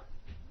alive.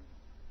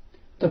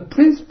 The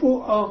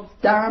principle of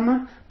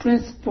Dharma,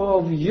 principle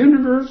of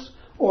universe,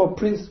 or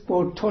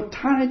principle of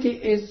totality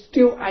is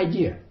still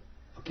idea.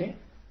 Okay?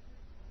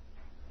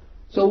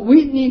 So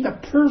we need a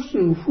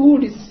person who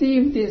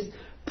receives this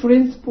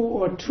principle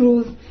or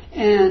truth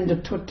and the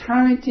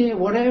totality,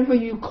 whatever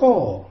you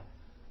call.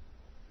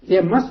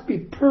 There must be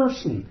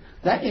person.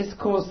 That is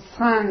called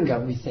Sangha,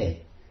 we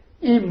say.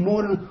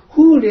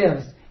 Who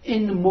lives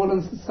in the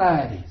modern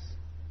societies.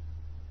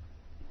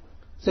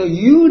 So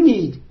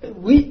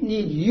we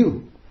need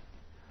you.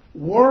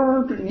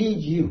 World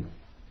needs you.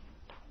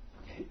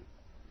 Okay.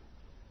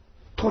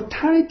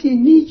 Totality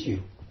needs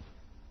you.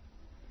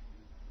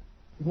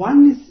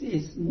 Oneness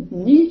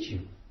needs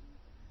you.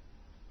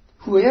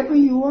 Whoever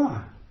you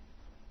are.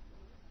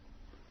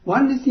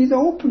 Oneness is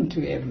open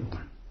to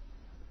everyone.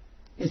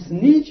 It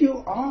needs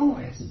you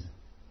always.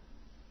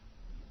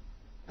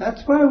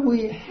 That's why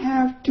we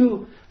have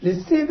to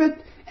receive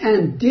it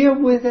and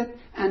deal with it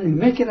and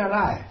make it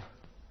alive.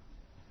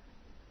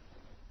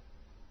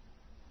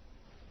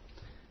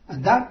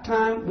 At that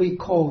time we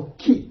call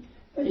ki.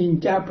 In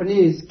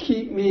Japanese,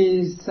 ki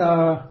means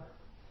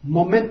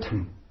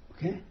momentum.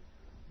 Okay?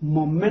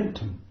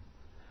 Momentum.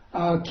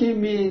 Ki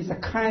means a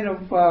kind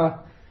of,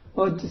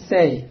 what to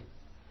say,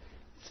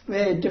 it's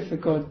very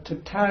difficult.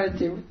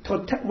 Totality.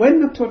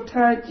 When the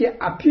totality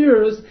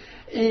appears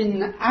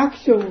in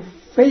actual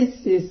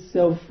phases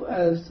of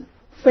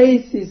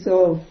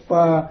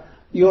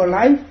your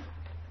life,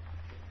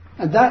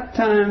 at that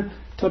time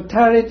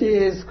totality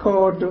is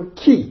called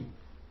ki.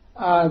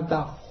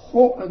 The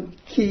whole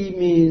ki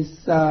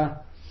means I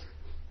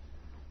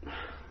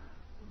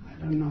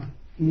don't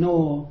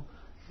know.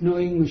 No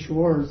English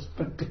words,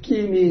 but the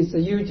ki means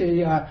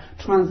usually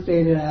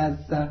translated as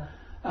a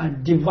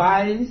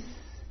device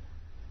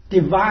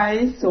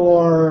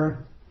or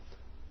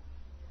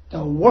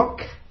the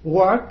work,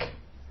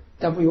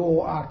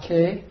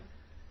 W-O-R-K,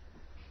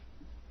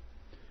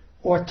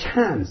 or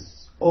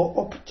chance or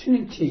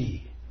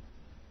opportunity,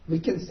 we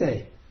can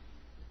say.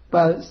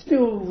 But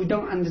still we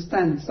don't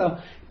understand. So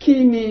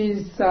ki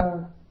means,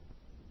 the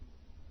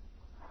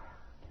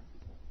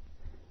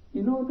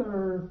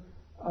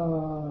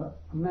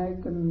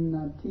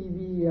American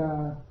TV,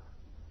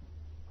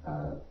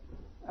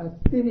 a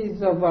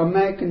series of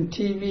American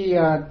TV,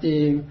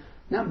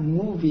 not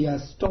movie,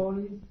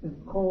 stories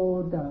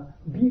called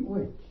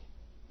Bewitched.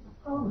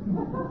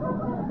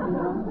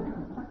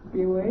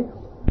 Bewitched.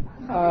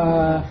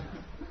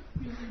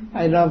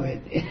 I love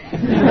it.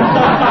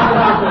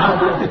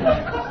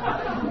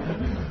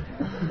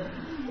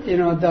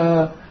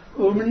 The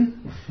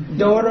woman,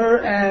 daughter,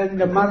 and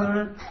the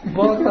mother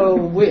both are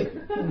witch.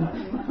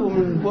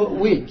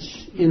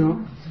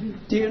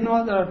 Do you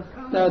know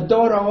the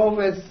daughter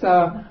always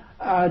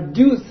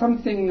do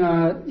something,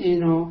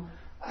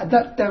 at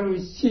that time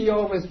she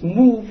always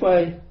move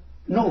her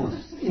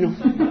nose, you know.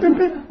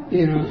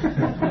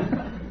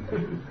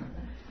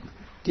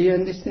 Do you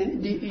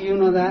understand? Do you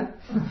know that?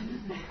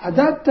 At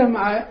that time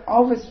I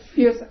always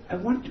feel I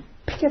want to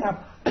pick it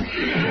up.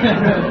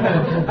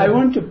 I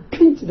want to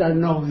pinch that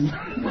nose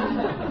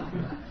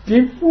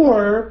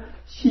before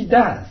she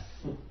does.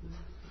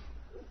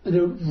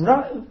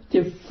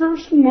 The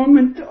first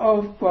moment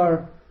of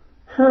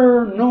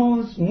her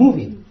nose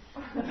moving,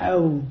 I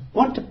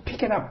want to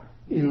pick it up,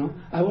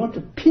 I want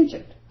to pinch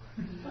it.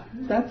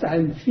 That's what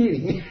I'm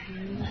feeling.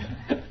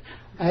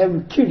 I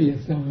am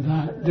curious of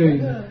that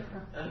doing it.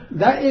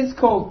 That is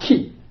called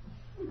ki.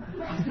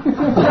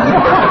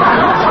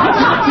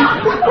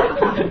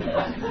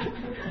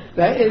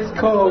 That is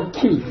called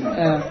ki.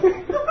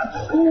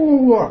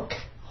 Whole work.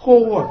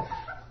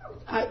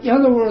 In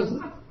other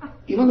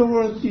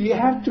words, you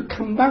have to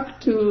come back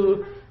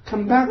to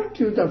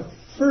the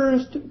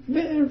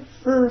very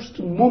first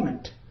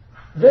moment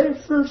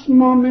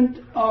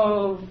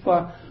of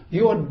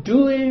your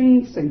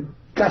doings and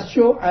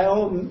gassho. I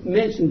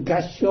mentioned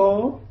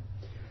gassho,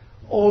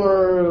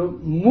 or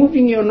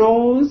moving your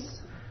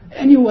nose.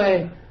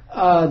 Anyway,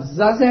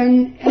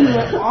 zazen.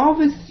 Anyway,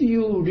 always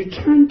you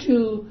return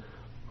to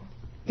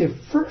the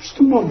first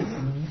moment,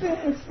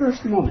 very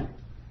first moment.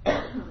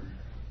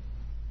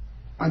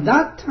 At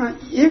that time,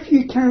 if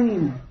you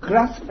can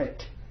grasp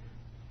it,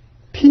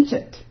 pinch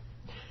it,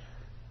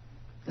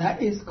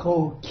 that is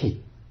called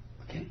ki.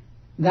 Okay?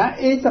 That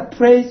is a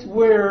place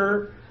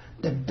where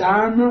the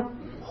Dharma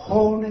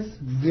wholeness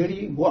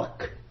really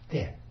work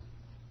there.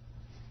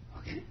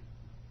 Okay?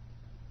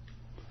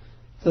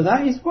 So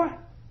that is what?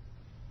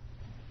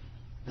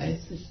 That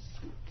is a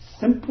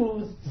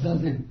simple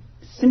zazen,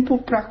 simple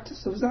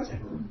practice of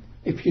zazen.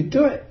 If you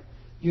do it,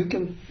 you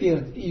can feel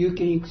it, you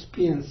can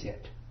experience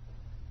it.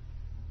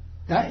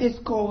 That is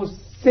called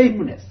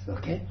sameness,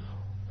 okay?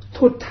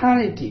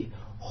 Totality,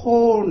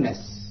 wholeness.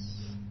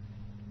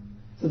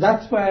 So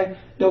that's why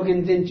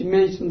Dogen Zenji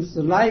mentions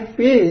life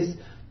is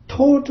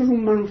total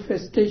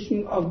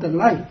manifestation of the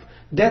life.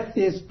 Death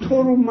is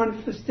total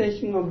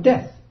manifestation of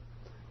death.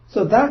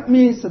 So that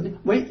means that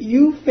when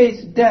you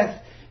face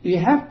death, you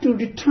have to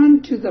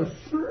return to the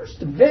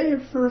very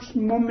first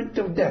moment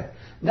of death.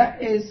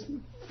 That is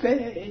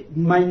very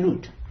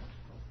minute,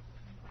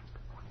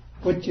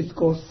 which is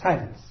called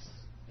silence.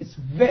 It's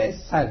very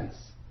silence,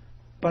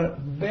 but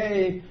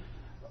very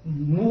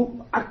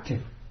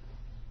active,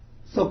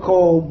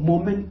 so-called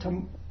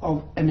momentum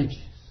of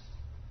energies.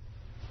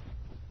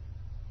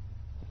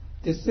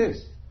 This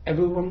is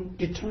everyone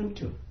return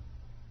to.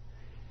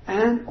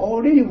 And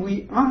already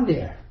we are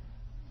there.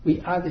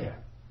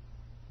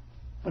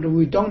 But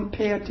we don't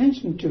pay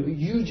attention to it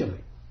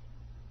usually.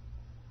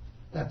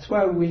 That's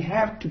why we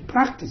have to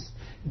practice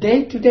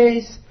day to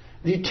day.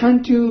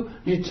 Return to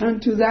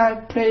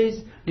that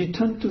place.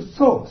 Return to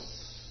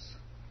source.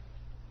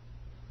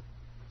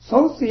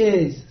 Source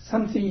is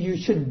something you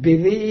should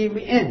believe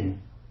in.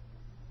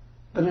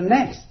 But the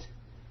next,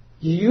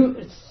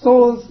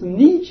 source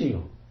needs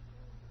you.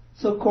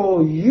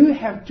 So-called, you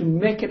have to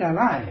make it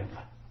alive.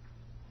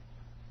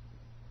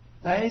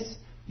 That is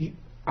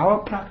our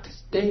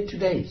practice day to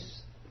day.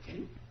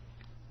 Okay?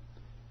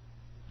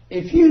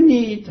 If you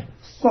need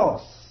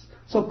source,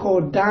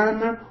 so-called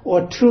Dharma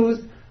or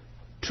truth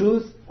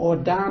or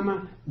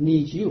Dharma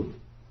needs you,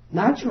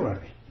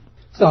 naturally.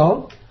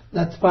 So,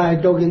 that's why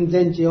Dogen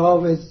Zenji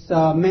always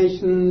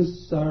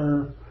mentions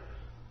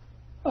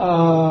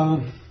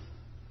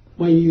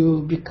when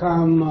you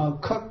become a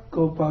cook,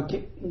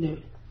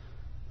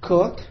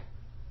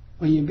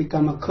 when you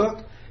become a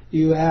cook,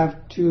 you have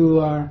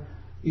to,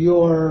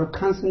 your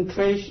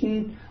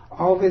concentration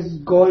always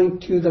going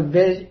to the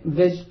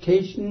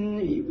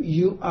vegetation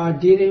you are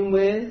dealing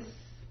with.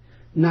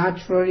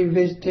 Naturally,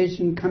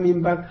 vegetation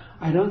coming back.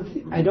 I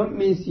don't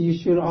mean you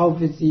should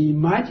always be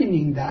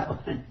imagining that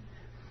one.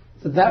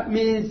 So that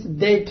means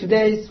day to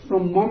day,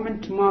 from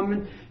moment to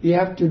moment, you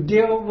have to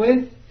deal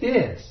with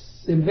this.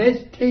 The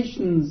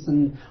vegetations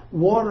and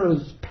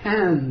waters,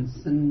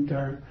 pans,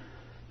 and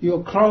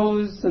your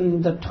clothes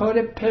and the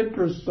toilet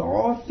papers,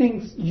 all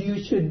things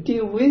you should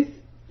deal with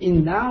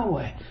in that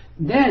way.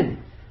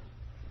 Then,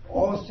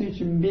 all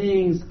sentient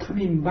beings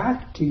coming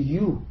back to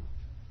you.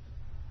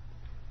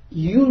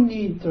 You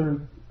need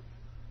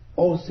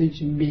all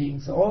sentient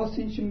beings. All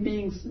sentient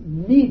beings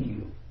need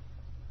you.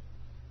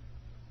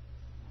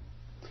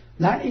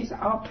 That is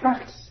our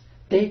practice,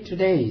 day to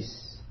day.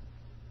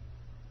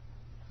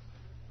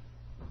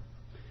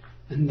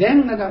 And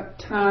then at that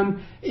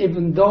time,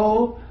 even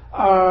though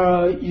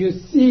you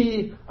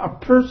see a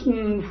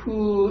person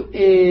who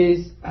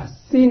is a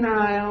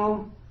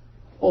senile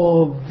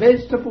or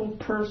vegetable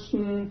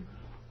person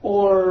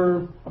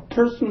or a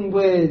person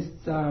with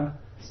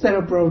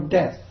cerebral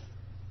death,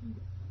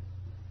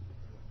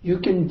 you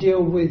can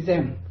deal with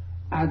them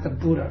as a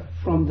Buddha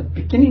from the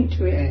beginning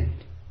to end.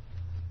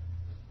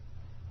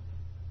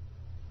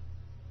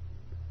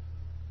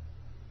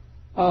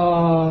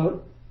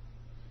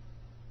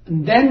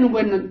 And then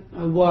when,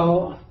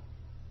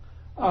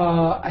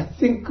 I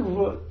think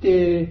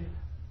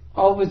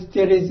always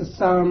there is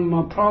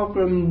some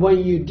problem when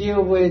you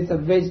deal with a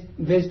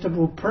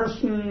vegetable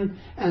person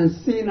and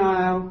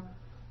senile,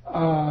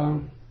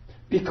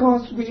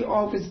 because we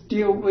always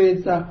deal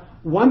with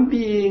one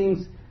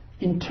being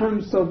in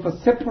terms of a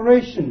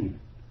separation.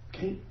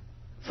 Okay,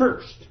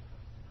 first,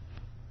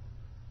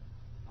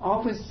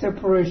 always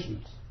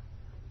separations.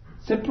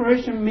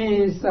 Separation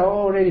means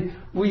already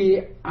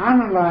we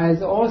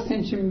analyze all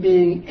sentient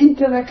beings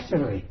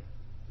intellectually.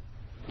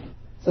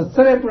 So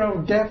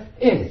cerebral death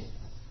is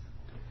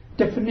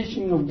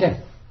definition of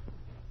death.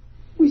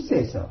 We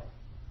say so,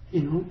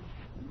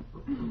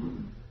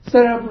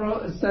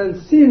 Cerebral,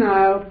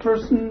 senile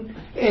person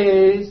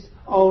is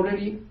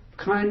already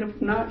kind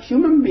of not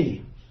human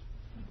being.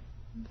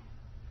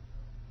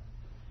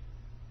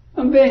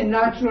 And very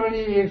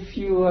naturally, if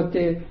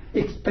the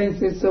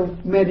expenses of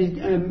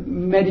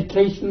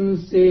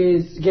medications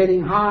is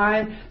getting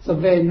high, so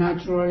very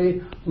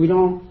naturally we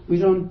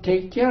don't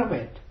take care of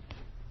it.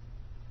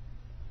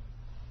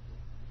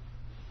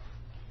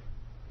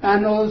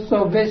 And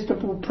also,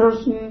 vegetable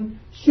person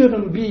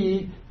shouldn't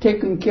be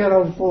taken care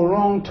of for a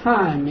long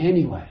time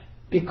anyway,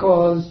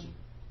 because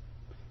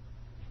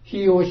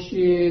he or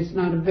she is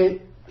not a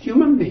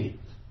human being.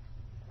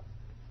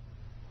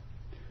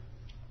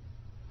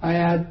 I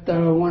had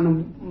one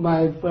of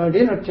my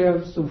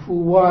relatives who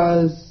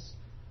was,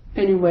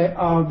 anyway,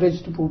 a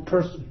vegetable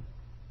person.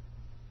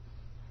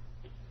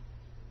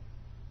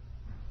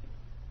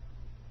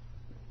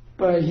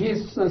 But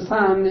his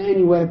son,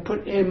 anyway,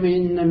 put him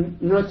in a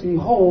nursing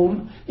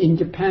home in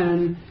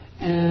Japan,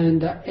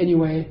 and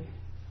anyway,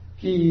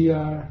 he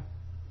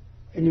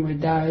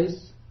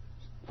dies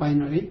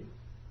finally.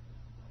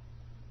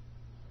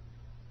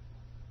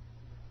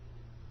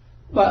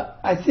 But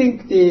I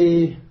think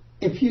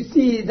if you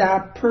see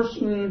that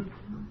person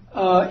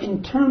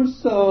in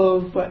terms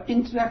of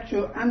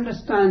intellectual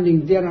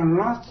understanding, there are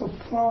lots of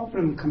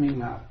problems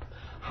coming up.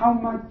 How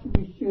much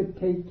we should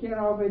take care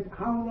of it,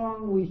 how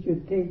long we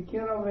should take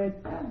care of it,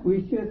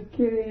 we should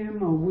kill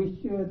him or we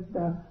should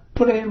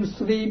put him to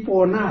sleep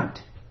or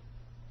not.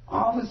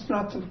 Always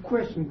lots of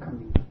questions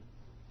coming up.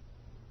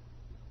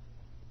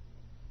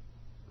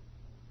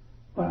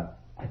 But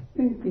I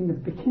think in the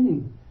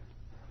beginning,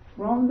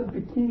 from the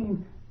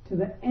beginning to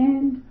the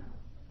end,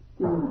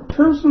 the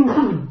person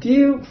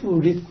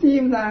who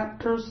receive that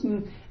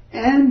person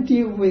and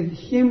deal with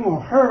him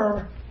or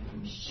her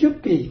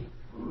should be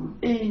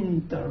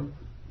in the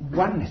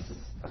oneness,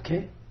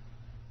 okay?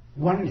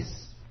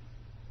 Oneness.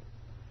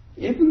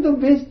 Even the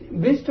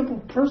vegetable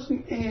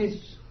person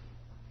is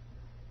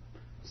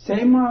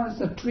same as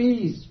the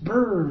trees,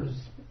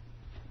 birds,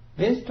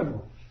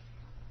 vegetables,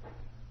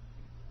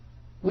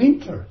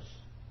 winters,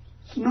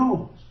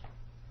 snows.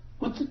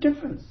 What's the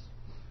difference?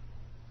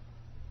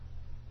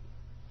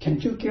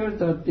 Can't you kill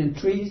the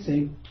trees?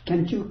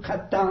 Can't you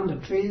cut down the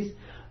trees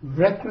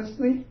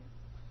recklessly?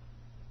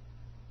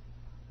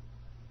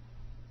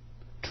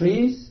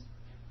 Trees,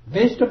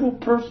 vegetable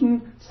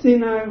person,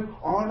 sinner,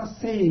 all the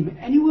same.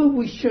 Anyway,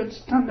 we should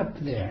stand up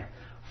there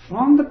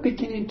from the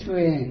beginning to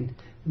end.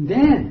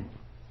 Then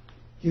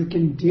you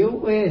can deal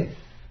with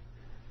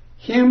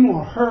him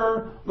or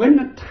her when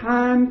the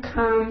time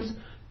comes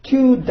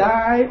to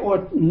die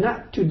or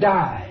not to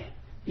die.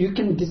 You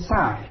can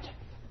decide.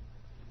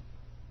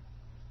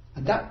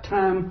 At that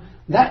time,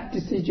 that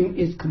decision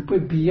is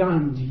completely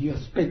beyond your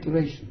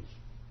speculations.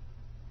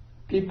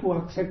 People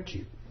accept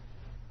you.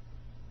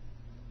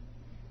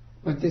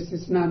 But this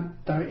is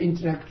not the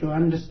intellectual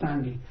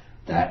understanding.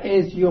 That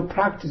is your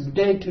practice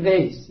day to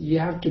day. You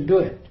have to do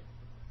it.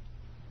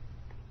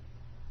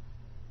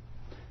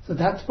 So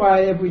that's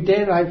why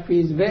everyday life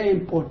is very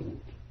important.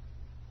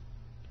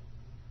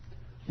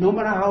 No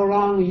matter how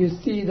long you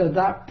see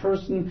that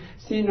person,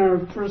 sinner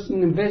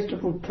person, and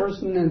vegetable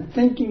person, and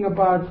thinking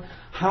about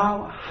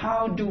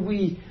how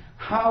we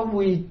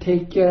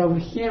take care of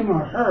him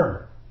or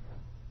her.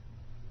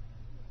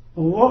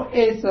 What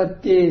is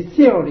the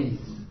theories?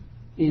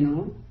 We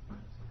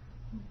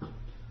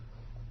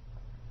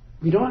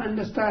don't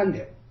understand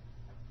it.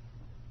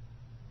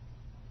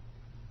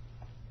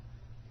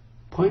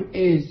 Point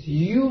is,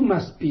 you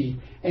must be,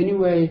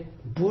 anyway,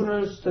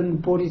 Buddhas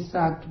and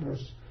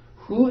Bodhisattvas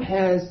who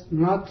has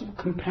lots of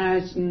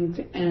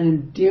compassion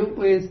and deal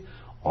with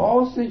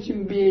all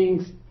sentient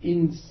beings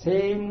in the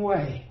same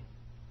way.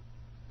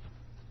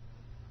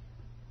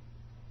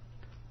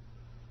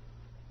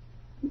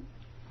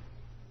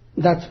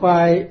 That's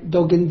why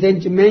Dogen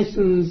Zenji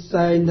mentions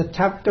in the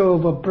chapter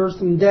of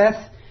birth and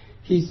death,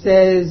 he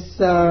says,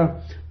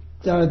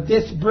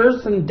 this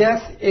birth and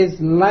death is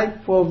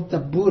life of the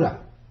Buddha.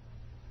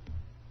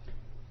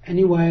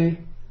 Anyway,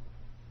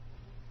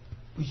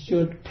 we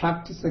should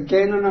practice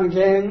again and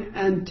again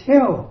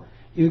until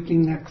you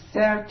can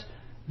accept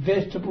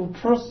vegetable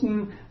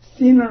person,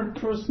 sinner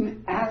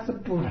person as a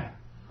Buddha.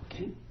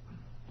 Okay?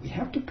 We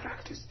have to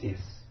practice this.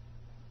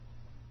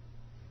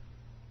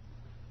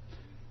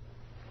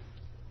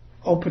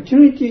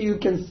 Opportunity you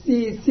can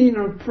see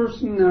sinner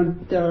person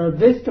and the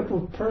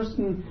vegetable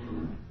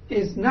person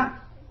is not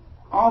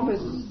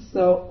always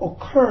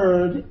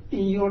occurred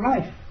in your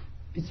life.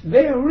 It's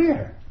very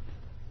rare.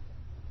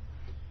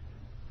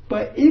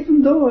 But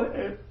even though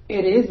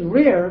it is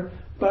rare,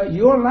 but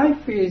your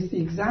life is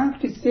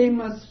exactly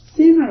same as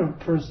sinner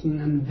person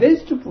and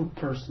vegetable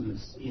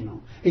persons,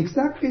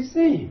 exactly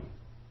same.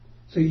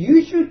 So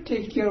you should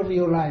take care of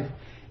your life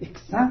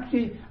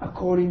exactly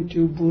according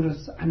to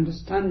Buddha's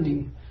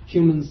understanding,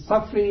 human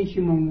suffering,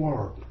 human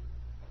world.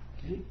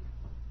 Okay?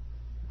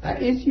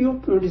 That is your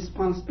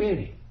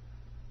responsibility.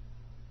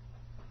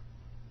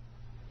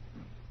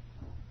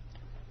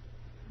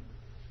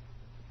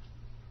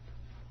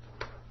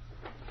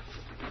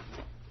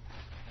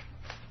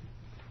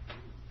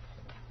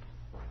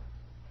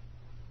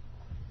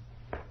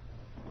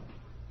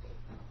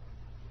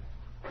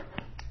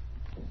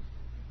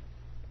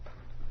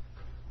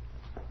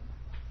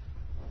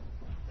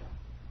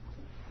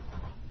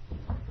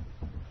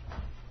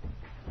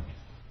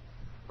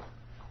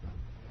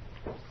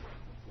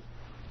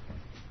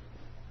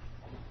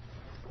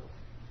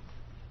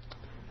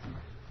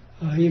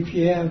 If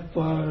you have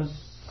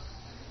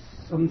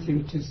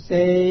something to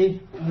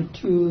say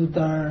to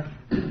the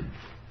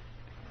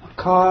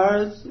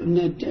cards,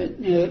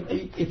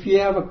 if you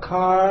have a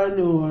card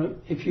or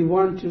if you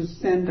want to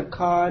send a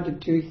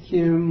card to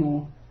him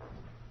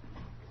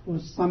or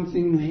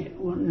something,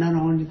 not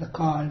only the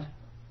card,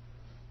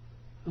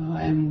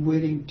 I'm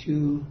willing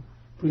to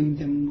bring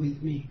them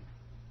with me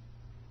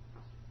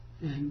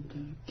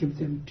and give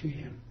them to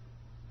him.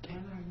 When are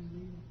you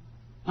leaving?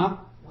 Huh?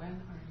 When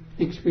are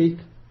you Next week.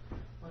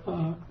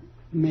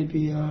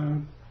 Maybe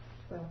 12.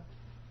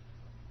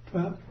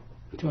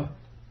 12.